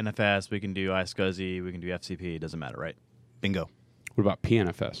do NFS, we can do iSCSI, we can do FCP. It doesn't matter, right? Bingo. What about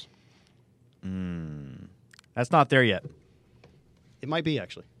PNFS? That's not there yet. It might be,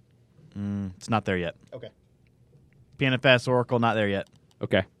 actually. It's not there yet. Okay. PNFS, Oracle, not there yet.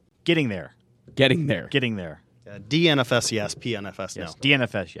 Okay. Getting there. Getting there. Getting there. DNFS, yes. PNFS, no. Yes.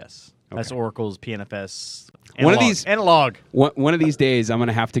 DNFS, yes. Okay. That's Oracle's PNFS. One of these analog. One of these days, I'm going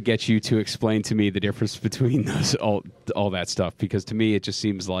to have to get you to explain to me the difference between those all that stuff, because to me it just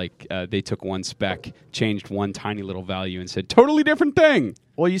seems like they took one spec, changed one tiny little value, and said totally different thing.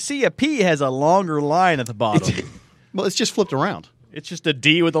 Well, you see, a P has a longer line at the bottom. Well, it's just flipped around. It's just a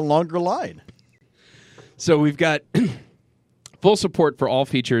D with a longer line. So we've got full support for all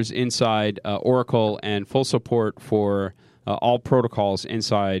features inside Oracle and full support for all protocols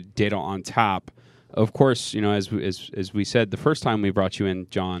inside Data on Tap. Of course, you know, as we said the first time we brought you in,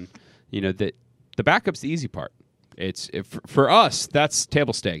 John, you know, that the backup's the easy part. For us, that's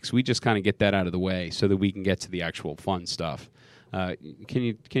table stakes. We just kind of get that out of the way so that we can get to the actual fun stuff.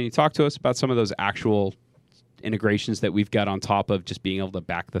 Can you talk to us about some of those actual integrations that we've got on top of just being able to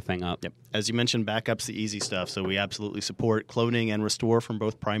back the thing up? Yep. As you mentioned, backup's the easy stuff. So we absolutely support cloning and restore from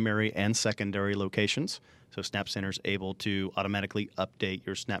both primary and secondary locations. So Snap Center's able to automatically update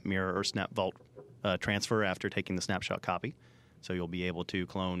your Snap Mirror or Snap Vault transfer after taking the snapshot copy. So you'll be able to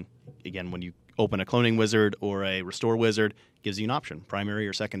clone, again, when you open a cloning wizard or a restore wizard, it gives you an option, primary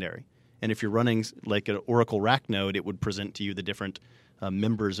or secondary. And if you're running like an Oracle RAC node, it would present to you the different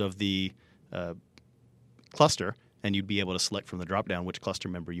members of the cluster, and you'd be able to select from the dropdown which cluster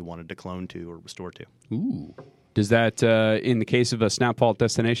member you wanted to clone to or restore to. Ooh. Does that, in the case of a Snap Vault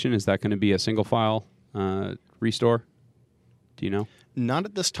destination, is that going to be a single file restore? Do you know? Not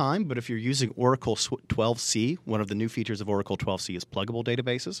at this time, but if you're using Oracle 12c, one of the new features of Oracle 12c is pluggable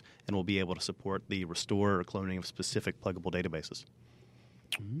databases, and we'll be able to support the restore or cloning of specific pluggable databases.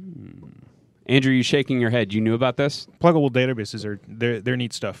 Andrew, you shaking your head. You knew about this? Pluggable databases are they're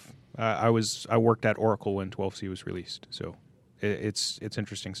neat stuff. I worked at Oracle when 12c was released, so it's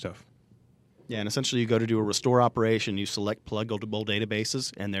interesting stuff. Yeah, and essentially you go to do a restore operation, you select pluggable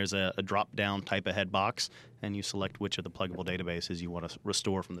databases, and there's a drop-down type ahead box, and you select which of the pluggable databases you want to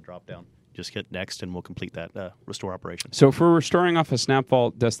restore from the drop-down. Just hit next, and we'll complete that restore operation. So if we're restoring off a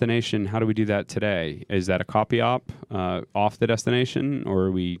SnapVault destination, how do we do that today? Is that a copy op off the destination, or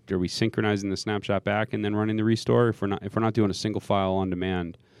are we synchronizing the snapshot back and then running the restore? If we're not doing a single file on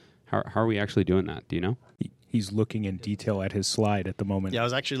demand, how are we actually doing that? Do you know? He's looking in detail at his slide at the moment. Yeah, I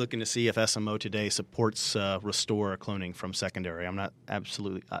was actually looking to see if SMO today supports restore cloning from secondary. I'm not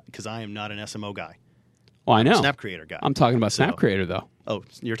absolutely because I am not an SMO guy. Well, I know. Snap Creator guy. I'm talking about Snap Creator, though. Oh,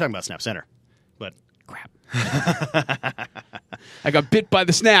 you're talking about Snap Center. But crap. I got bit by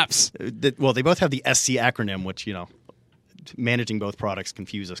the snaps. Well, they both have the SC acronym, which, managing both products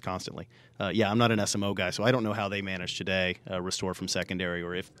confuse us constantly. Yeah, I'm not an SMO guy, so I don't know how they manage today restore from secondary,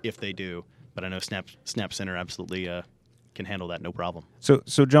 or if they do. But I know Snap Center absolutely can handle that, no problem.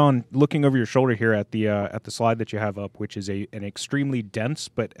 So John, looking over your shoulder here at the slide that you have up, which is an extremely dense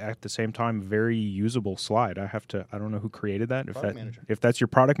but at the same time very usable slide. I don't know who created that. If that's your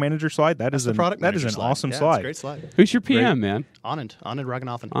product manager slide, that is an awesome slide. It's a great slide. Who's your PM, man? Anand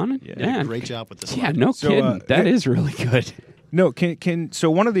Raghunathan. Anand? Yeah, great job with this slide. Yeah, no kidding. That is really good. No, so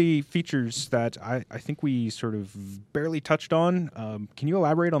one of the features that I think we sort of barely touched on, can you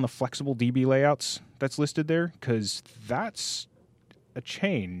elaborate on the flexible DB layouts that's listed there? Because that's a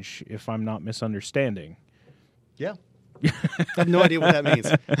change, if I'm not misunderstanding. Yeah. I have no idea what that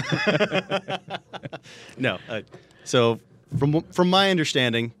means. No. So from my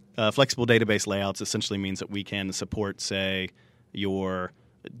understanding, flexible database layouts essentially means that we can support, say, your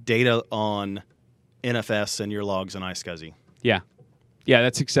data on NFS and your logs on iSCSI. Yeah,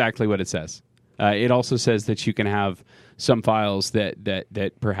 that's exactly what it says. It also says that you can have some files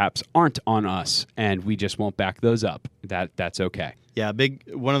that perhaps aren't on us, and we just won't back those up. That's okay. Yeah,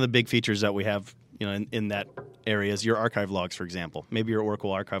 one of the big features that we have, in that area is your archive logs, for example. Maybe your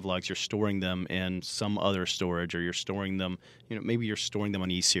Oracle archive logs, you're storing them in some other storage, or you're storing them, maybe you're storing them on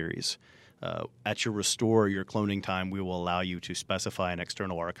eSeries. At your restore, your cloning time, we will allow you to specify an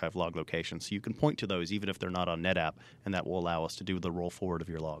external archive log location. So you can point to those even if they're not on NetApp, and that will allow us to do the roll forward of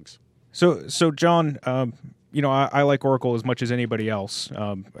your logs. So John, I like Oracle as much as anybody else.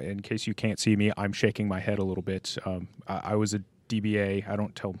 In case you can't see me, I'm shaking my head a little bit. I was a DBA. I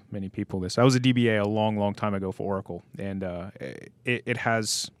don't tell many people this. I was a DBA a long, long time ago for Oracle, and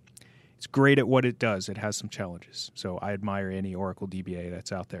it's great at what it does. It has some challenges. So I admire any Oracle DBA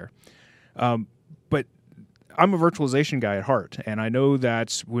that's out there. But I'm a virtualization guy at heart, and I know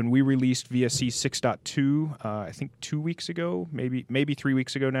that when we released VSC 6.2, I think 2 weeks ago, maybe 3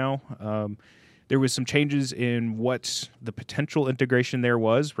 weeks ago now, there was some changes in what the potential integration there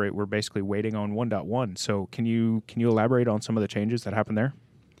was. Right, we're basically waiting on 1.1. So can you elaborate on some of the changes that happened there?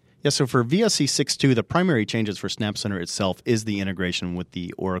 Yeah, so for VSC 6.2, the primary changes for Snap Center itself is the integration with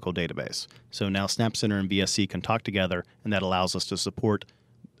the Oracle database. So now Snap Center and VSC can talk together, and that allows us to support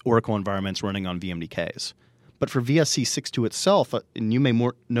Oracle environments running on VMDKs. But for VSC 6.2 itself, and you may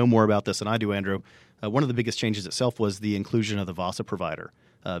know more about this than I do, Andrew, one of the biggest changes itself was the inclusion of the VASA provider.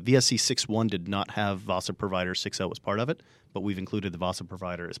 VSC 6.1 did not have VASA provider. 6.0 was part of it, but we've included the VASA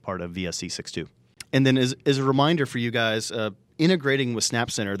provider as part of VSC 6.2. And then as a reminder for you guys, integrating with Snap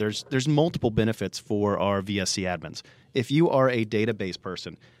Center, there's multiple benefits for our VSC admins. If you are a database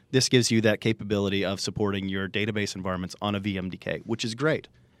person, this gives you that capability of supporting your database environments on a VMDK, which is great.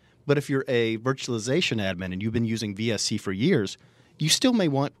 But if you're a virtualization admin and you've been using VSC for years, you still may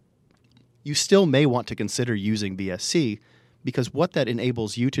want to consider using VSC, because what that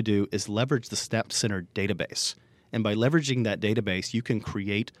enables you to do is leverage the Snap Center database. And by leveraging that database, you can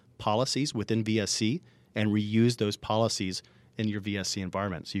create policies within VSC and reuse those policies in your VSC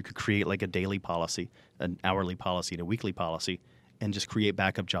environment. So you could create like a daily policy, an hourly policy, and a weekly policy, and just create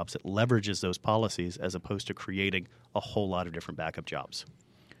backup jobs that leverages those policies as opposed to creating a whole lot of different backup jobs.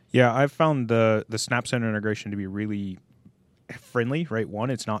 Yeah, I've found the Snap Center integration to be really friendly, right? One,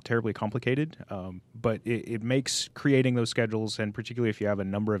 it's not terribly complicated, but it makes creating those schedules, and particularly if you have a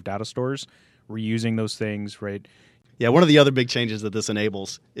number of data stores, reusing those things, right? Yeah, one of the other big changes that this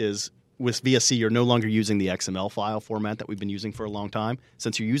enables is with VSC, you're no longer using the XML file format that we've been using for a long time.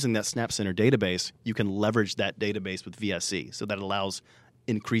 Since you're using that Snap Center database, you can leverage that database with VSC. So that allows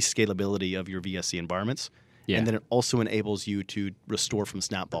increased scalability of your VSC environments. Yeah. And then it also enables you to restore from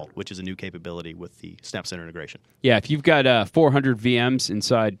SnapVault, which is a new capability with the Snap Center integration. Yeah, if you've got 400 VMs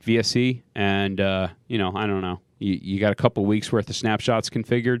inside VSC and, I don't know, you got a couple weeks worth of snapshots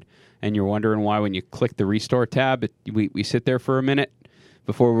configured, and you're wondering why when you click the Restore tab, we sit there for a minute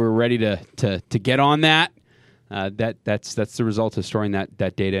before we're ready to get on that. that's the result of storing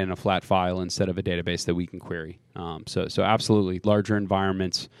that data in a flat file instead of a database that we can query. So absolutely, larger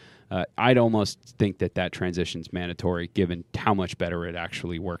environments. I'd almost think that transition's mandatory, given how much better it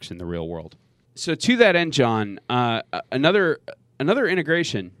actually works in the real world. So to that end, John, another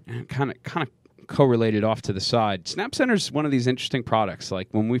integration, kind of correlated off to the side. SnapCenter's one of these interesting products. Like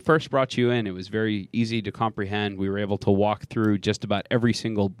when we first brought you in, it was very easy to comprehend. We were able to walk through just about every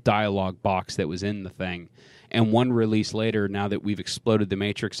single dialog box that was in the thing. And one release later, now that we've exploded the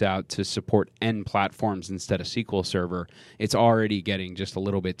matrix out to support N platforms instead of SQL Server, it's already getting just a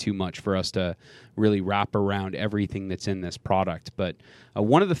little bit too much for us to really wrap around everything that's in this product. But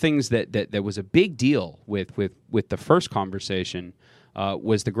one of the things that was a big deal with the first conversation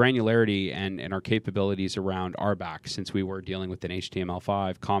was the granularity and our capabilities around RBAC, since we were dealing with an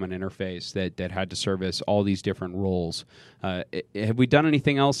HTML5 common interface that had to service all these different roles. Have we done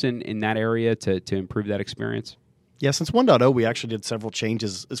anything else in that area to improve that experience? Yeah, since 1.0, we actually did several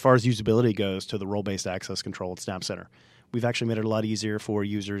changes as far as usability goes to the role-based access control at SnapCenter. We've actually made it a lot easier for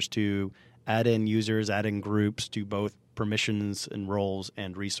users to add in users, add in groups to both permissions and roles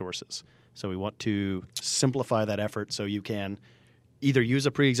and resources. So we want to simplify that effort so you can either use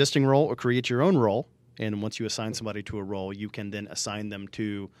a pre-existing role or create your own role. And once you assign somebody to a role, you can then assign them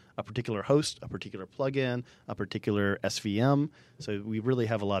to a particular host, a particular plugin, a particular SVM. So we really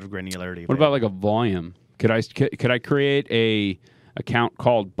have a lot of granularity. What about like a volume? Could I create a account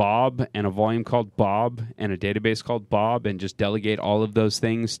called Bob and a volume called Bob and a database called Bob and just delegate all of those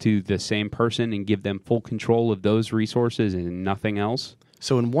things to the same person and give them full control of those resources and nothing else?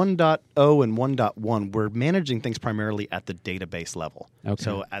 So in 1.0 and 1.1, we're managing things primarily at the database level. Okay.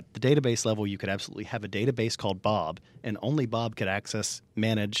 So at the database level, you could absolutely have a database called Bob, and only Bob could access,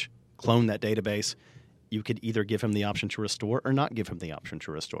 manage, clone that database. You could either give him the option to restore or not give him the option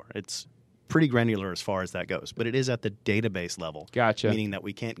to restore. It's pretty granular as far as that goes, but it is at the database level. Gotcha. Meaning that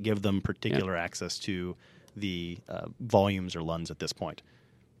we can't give them particular access to the volumes or LUNs at this point.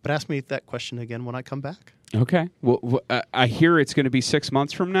 But ask me that question again when I come back. Okay. Well, I hear it's going to be 6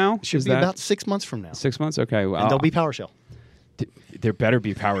 months from now. It should be about 6 months from now. 6 months? Okay. Well, And there'll be PowerShell. There better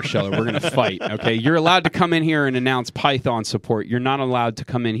be PowerShell or we're going to fight. Okay. You're allowed to come in here and announce Python support. You're not allowed to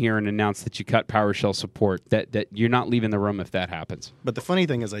come in here and announce that you cut PowerShell support. That you're not leaving the room if that happens. But the funny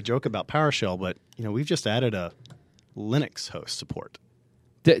thing is I joke about PowerShell, but we've just added a Linux host support.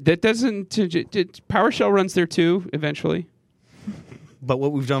 That doesn't... PowerShell runs there too eventually? But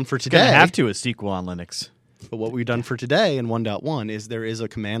what we've done for It's today... going to have to a SQL on Linux. But what we've done for today in 1.1 is there is a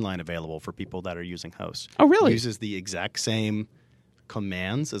command line available for people that are using hosts. Oh, really? It uses the exact same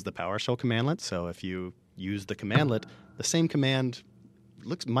commands as the PowerShell commandlet. So if you use the commandlet, the same command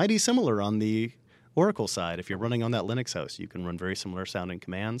looks mighty similar on the Oracle side. If you're running on that Linux host, you can run very similar sounding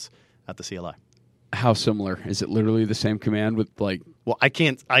commands at the CLI. How similar? Is it literally the same command with like... Well, I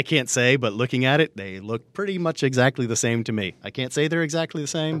can't say, but looking at it, they look pretty much exactly the same to me. I can't say they're exactly the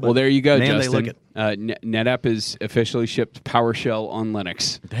same, but well, there you go, man, Justin. they look it. NetApp is officially shipped PowerShell on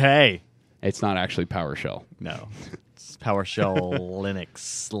Linux. Hey. It's not actually PowerShell. No. It's PowerShell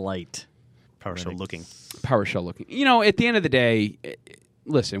Linux Lite. PowerShell looking. PowerShell looking. At the end of the day...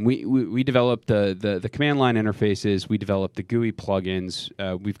 Listen, we developed the command line interfaces. We developed the GUI plugins.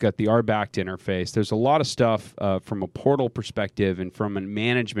 We've got the RBAC interface. There's a lot of stuff from a portal perspective and from a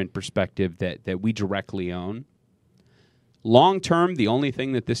management perspective that we directly own. Long term, the only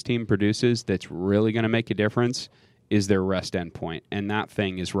thing that this team produces that's really going to make a difference is their REST endpoint, and that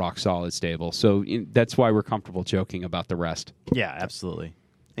thing is rock solid stable. So that's why we're comfortable joking about the rest. Yeah, absolutely.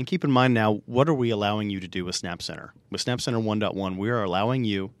 And keep in mind now, what are we allowing you to do with SnapCenter? With SnapCenter 1.1, we are allowing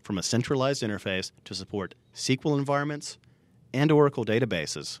you, from a centralized interface, to support SQL environments and Oracle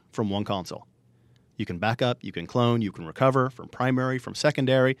databases from one console. You can back up, you can clone, you can recover from primary, from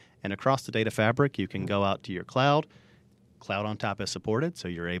secondary, and across the data fabric, you can go out to your cloud. Cloud on top is supported, so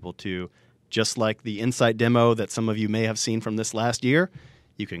you're able to, just like the Insight demo that some of you may have seen from this last year,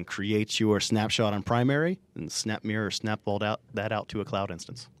 you can create your snapshot on primary and SnapMirror or SnapVault that out to a cloud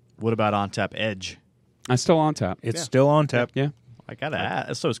instance. What about ONTAP Edge? It's still on tap. It's still on tap. Yeah. I got to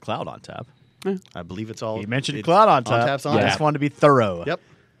add. So is Cloud ONTAP. I believe it's all... You mentioned Cloud ONTAP. ONTAP's on I tap. just wanted to be thorough.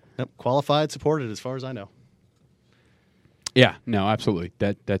 Yep. Qualified, supported as far as I know. Yeah, no, absolutely.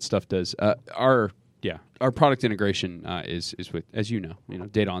 That stuff does. Our product integration is with, as you know,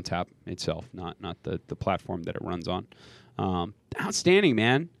 data on tap itself, not the platform that it runs on. Outstanding,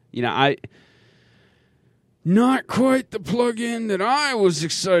 man. Not quite the plugin that I was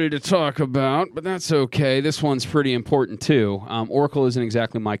excited to talk about, but that's okay. This one's pretty important too. Oracle isn't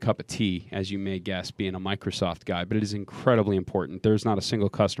exactly my cup of tea, as you may guess, being a Microsoft guy, but it is incredibly important. There's not a single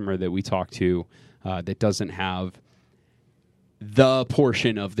customer that we talk to that doesn't have the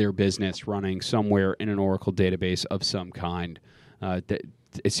portion of their business running somewhere in an Oracle database of some kind. That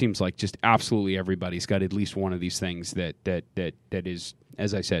it seems like just absolutely everybody's got at least one of these things that is,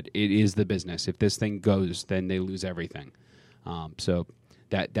 as I said, it is the business. If this thing goes, then they lose everything. So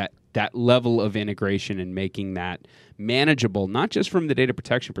that level of integration and making that manageable, not just from the data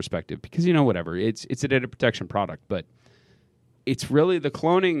protection perspective, because whatever, it's a data protection product, but it's really the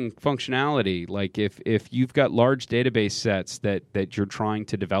cloning functionality. Like if you've got large database sets that you're trying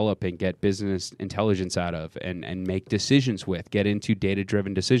to develop and get business intelligence out of and make decisions with, get into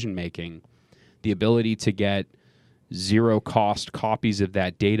data-driven decision making, the ability to get zero-cost copies of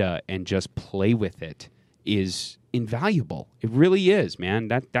that data and just play with it is invaluable. It really is, man.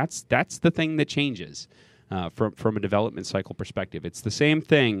 That's the thing that changes from a development cycle perspective. It's the same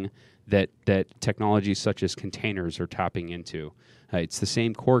thing that technologies such as containers are tapping into. It's the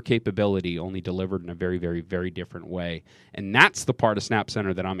same core capability, only delivered in a very, very, very different way. And that's the part of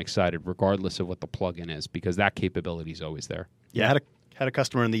SnapCenter that I'm excited, regardless of what the plugin is, because that capability is always there. Yeah, I had a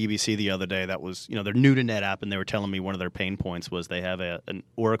customer in the EBC the other day that was, they're new to NetApp, and they were telling me one of their pain points was they have an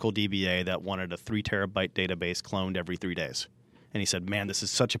Oracle DBA that wanted a 3 terabyte database cloned every 3 days. And he said, man, this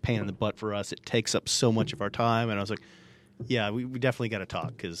is such a pain in the butt for us. It takes up so much of our time. And I was like, yeah, we definitely got to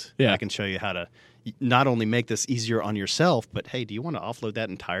talk, because I can show you how to not only make this easier on yourself, but, hey, do you want to offload that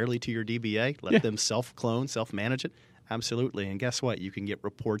entirely to your DBA? Let them self-clone, self-manage it? Absolutely. And guess what? You can get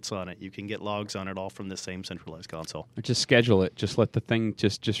reports on it. You can get logs on it, all from the same centralized console. Or just schedule it. Just let the thing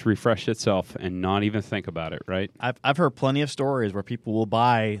just refresh itself and not even think about it, right? I've heard plenty of stories where people will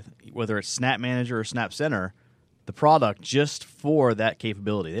buy, whether it's Snap Manager or SnapCenter, the product just for that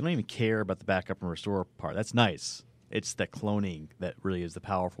capability. They don't even care about the backup and restore part. That's nice. It's the cloning that really is the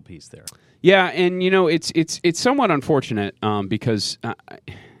powerful piece there. Yeah, and it's somewhat unfortunate because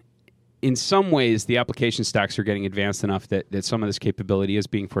in some ways the application stacks are getting advanced enough that some of this capability is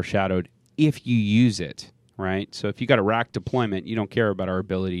being foreshadowed if you use it, right? So if you got a rack deployment, you don't care about our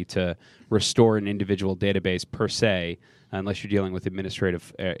ability to restore an individual database per se, unless you're dealing with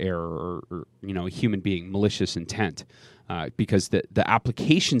administrative error or a human being, malicious intent. Because the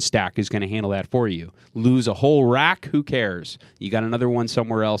application stack is going to handle that for you. Lose a whole rack, who cares? You got another one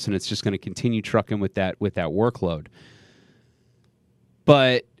somewhere else, and it's just going to continue trucking with that workload.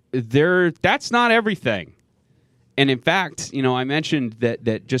 But that's not everything. And in fact, I mentioned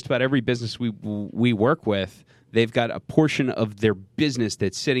that just about every business we work with, they've got a portion of their business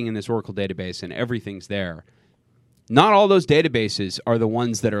that's sitting in this Oracle database, and everything's there. Not all those databases are the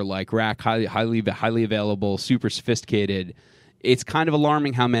ones that are like rack, highly available, super sophisticated. It's kind of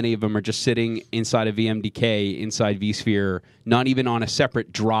alarming how many of them are just sitting inside of VMDK, inside vSphere, not even on a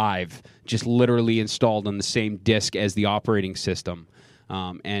separate drive, just literally installed on the same disk as the operating system.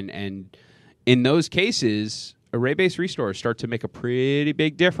 And in those cases, array-based restores start to make a pretty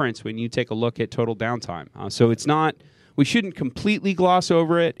big difference when you take a look at total downtime. So it's not... We shouldn't completely gloss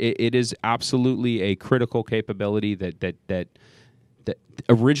over it. It is absolutely a critical capability that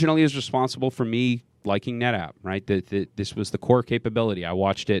originally is responsible for me liking NetApp, right? That this was the core capability. I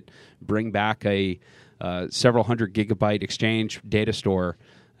watched it bring back a several hundred gigabyte Exchange data store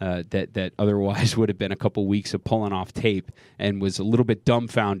that otherwise would have been a couple weeks of pulling off tape, and was a little bit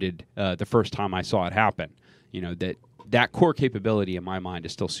dumbfounded the first time I saw it happen. That core capability, in my mind,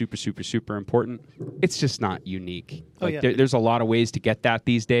 is still super, super, super important. It's just not unique. There's a lot of ways to get that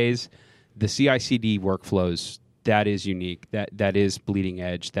these days. The CI/CD workflows, that is unique. That is bleeding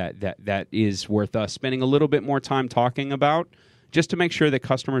edge. That is worth us spending a little bit more time talking about, just to make sure that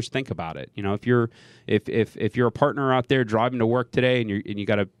customers think about it. If you're a partner out there driving to work today and you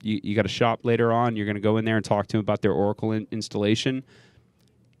got a shop later on, you're going to go in there and talk to them about their Oracle installation.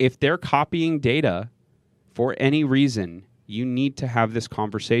 If they're copying data for any reason, you need to have this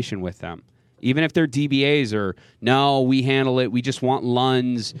conversation with them. Even if they're DBAs or, no, we handle it, we just want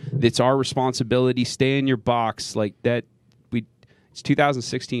LUNs, it's our responsibility, stay in your box. Like that, it's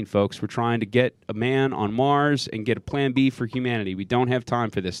 2016, folks. We're trying to get a man on Mars and get a plan B for humanity. We don't have time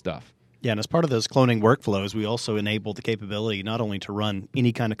for this stuff. Yeah, and as part of those cloning workflows, we also enable the capability not only to run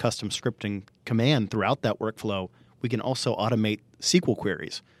any kind of custom scripting command throughout that workflow, we can also automate SQL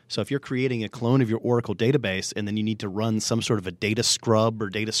queries. So if you're creating a clone of your Oracle database and then you need to run some sort of a data scrub or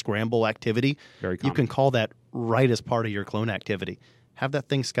data scramble activity, you can call that right as part of your clone activity. Have that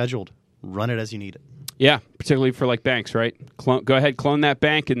thing scheduled. Run it as you need it. Yeah, particularly for like banks, right? Go ahead, clone that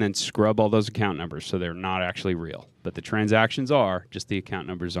bank, and then scrub all those account numbers so they're not actually real. But the transactions are, just the account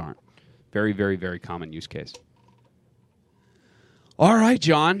numbers aren't. Very, very, very common use case. All right,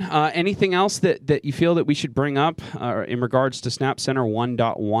 John. Anything else that you feel that we should bring up in regards to SnapCenter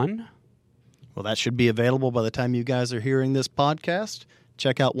 1.1? Well, that should be available by the time you guys are hearing this podcast.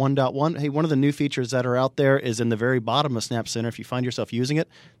 Check out 1.1. Hey, one of the new features that are out there is in the very bottom of Snap Center. If you find yourself using it,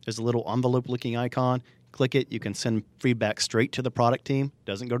 there's a little envelope-looking icon. Click it. You can send feedback straight to the product team.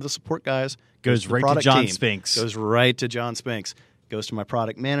 Doesn't go to the support guys. Goes the right to product John team. Spinks. Goes right to John Spinks. Goes to my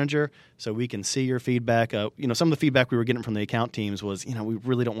product manager so we can see your feedback. Some of the feedback we were getting from the account teams was, we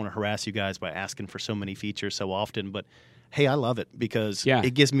really don't want to harass you guys by asking for so many features so often. But, hey, I love it because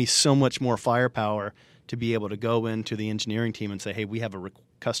it gives me so much more firepower to be able to go into the engineering team and say, hey, we have a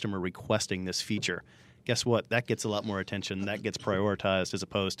customer requesting this feature. Guess what? That gets a lot more attention. That gets prioritized as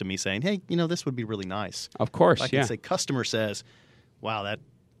opposed to me saying, hey, this would be really nice. Of course, if I can say customer says, wow,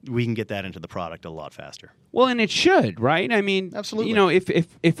 we can get that into the product a lot faster. Well, and it should, right? I mean, absolutely.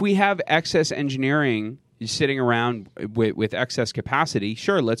 If we have excess engineering sitting around with excess capacity,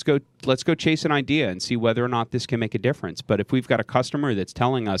 sure, let's go chase an idea and see whether or not this can make a difference. But if we've got a customer that's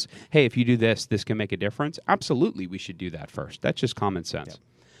telling us, hey, if you do this can make a difference, absolutely we should do that first. That's just common sense. Yep.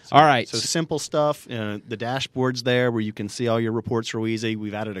 All right. So simple stuff. The dashboard's there where you can see all your reports real easy.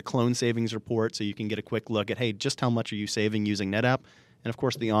 We've added a clone savings report so you can get a quick look at, hey, just how much are you saving using NetApp? And, of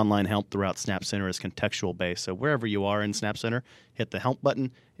course, the online help throughout Snap Center is contextual based. So wherever you are in Snap Center, hit the help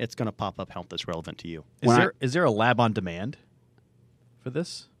button. It's going to pop up help that's relevant to you. Is there a lab on demand for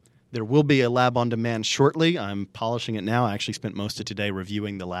this? There will be a lab on demand shortly. I'm polishing it now. I actually spent most of today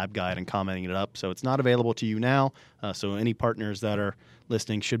reviewing the lab guide and commenting it up. So it's not available to you now. So any partners that are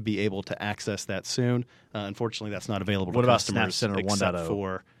listening should be able to access that soon. Unfortunately, that's not available to customers Snap Center except 1.0?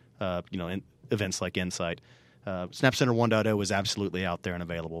 for events like Insight. Snap Center 1.0 is absolutely out there and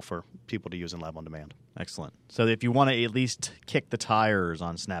available for people to use in Lab on Demand. Excellent. So if you want to at least kick the tires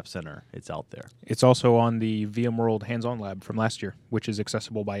on Snap Center, it's out there. It's also on the VMworld hands-on lab from last year, which is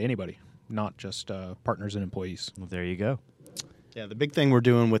accessible by anybody, not just partners and employees. Well, there you go. Yeah, the big thing we're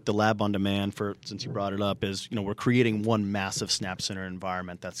doing with the Lab on Demand, since you brought it up, is we're creating one massive Snap Center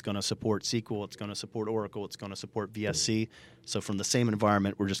environment that's going to support SQL, it's going to support Oracle, it's going to support VSC. So from the same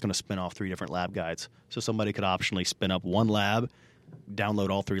environment, we're just going to spin off 3 different lab guides. So somebody could optionally spin up one lab,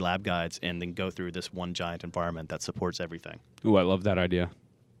 download all 3 lab guides, and then go through this one giant environment that supports everything. Ooh, I love that idea.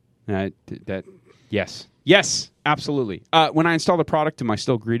 Yes, absolutely. When I install the product, am I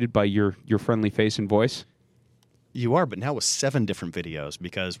still greeted by your friendly face and voice? You are, but now with 7 different videos,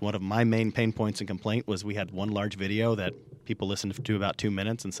 because one of my main pain points and complaint was we had one large video that people listened to about 2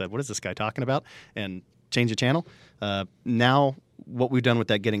 minutes and said, what is this guy talking about? And change the channel. Now, what we've done with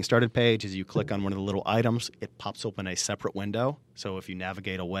that Getting Started page is you click on one of the little items, it pops open a separate window. So if you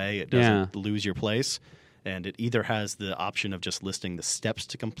navigate away, it doesn't lose your place. And it either has the option of just listing the steps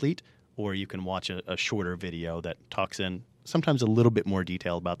to complete, or you can watch a shorter video that talks in sometimes a little bit more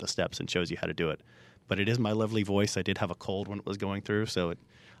detail about the steps and shows you how to do it. But it is my lovely voice. I did have a cold when it was going through, so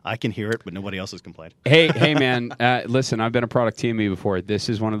I can hear it, but nobody else has complained. Hey, man, listen, I've been a product TME before. This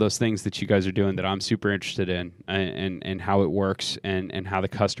is one of those things that you guys are doing that I'm super interested in, and how it works and how the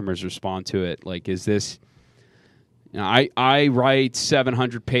customers respond to it. Like, is this... I write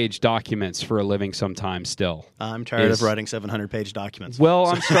 700-page documents for a living sometimes still. I'm tired of writing 700-page documents.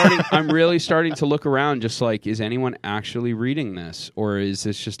 Well, I'm really starting to look around just like, is anyone actually reading this? Or is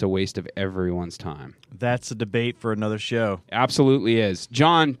this just a waste of everyone's time? That's a debate for another show. Absolutely is.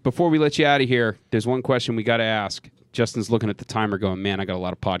 John, before we let you out of here, there's one question we got to ask. Justin's looking at the timer going, man, I got a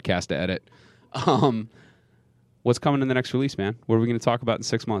lot of podcasts to edit. What's coming in the next release, man? What are we going to talk about in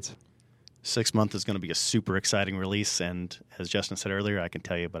 6 months? 6 months is going to be a super exciting release, and as Justin said earlier, I can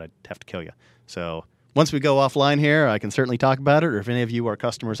tell you, but I'd have to kill you. So once we go offline here, I can certainly talk about it, or if any of you are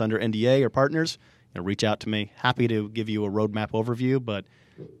customers under NDA or partners, reach out to me. Happy to give you a roadmap overview, but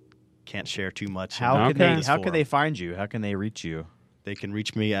can't share too much. How can they find you? How can they reach you? They can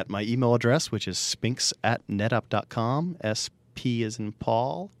reach me at my email address, which is spinks@netapp.com, SP as in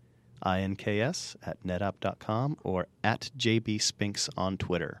Paul, INKS @netapp.com, or at JBSpinks on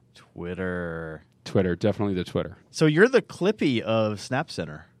Twitter. Twitter, definitely the Twitter. So you're the Clippy of Snap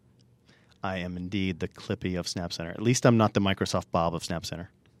Center. I am indeed the Clippy of Snap Center. At least I'm not the Microsoft Bob of Snap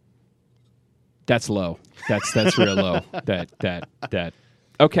Center. That's low. That's real low. That.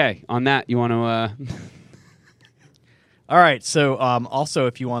 Okay, on that, you want to... All right, so also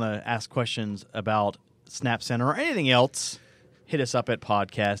if you want to ask questions about Snap Center or anything else, hit us up at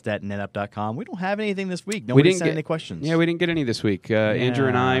podcast@netapp.com. We don't have anything this week. Nobody sent any questions. Yeah, we didn't get any this week. Andrew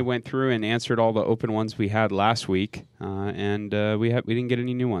and I went through and answered all the open ones we had last week, and we didn't get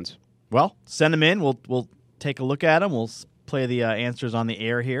any new ones. Well, send them in. We'll take a look at them. We'll play the answers on the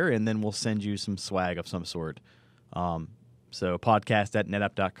air here, and then we'll send you some swag of some sort. So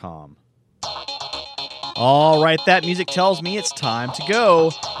podcast@netapp.com. All right, that music tells me it's time to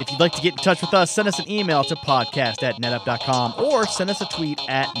go. If you'd like to get in touch with us, send us an email to podcast@netapp.com or send us a tweet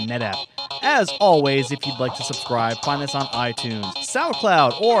at netapp. As always, if you'd like to subscribe, find us on iTunes,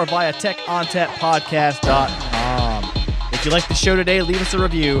 SoundCloud, or via techontappodcast.com. If you like the show today, leave us a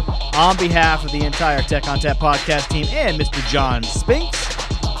review on behalf of the entire Tech on Tap podcast team and Mr. John Spinks.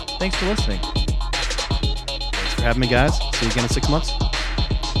 Thanks for listening. Thanks for having me, guys. See you again in 6 months.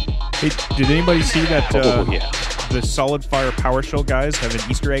 Hey, did anybody see that yeah. the Solid Fire PowerShell guys have an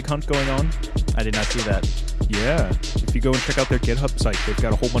Easter egg hunt going on? I did not see that. Yeah. If you go and check out their GitHub site, they've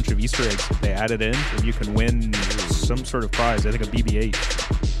got a whole bunch of Easter eggs that they added in, and you can win some sort of prize. I think a BB-8.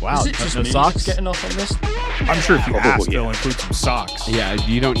 Wow. Is it just no me socks? that's getting off on this? I'm sure if you ask, they'll include some socks. Yeah,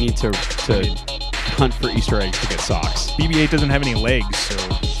 you don't need to hunt for Easter eggs to get socks. BB-8 doesn't have any legs, so...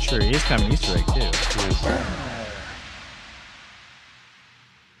 Sure, he is kind of an Easter egg, too. Yes.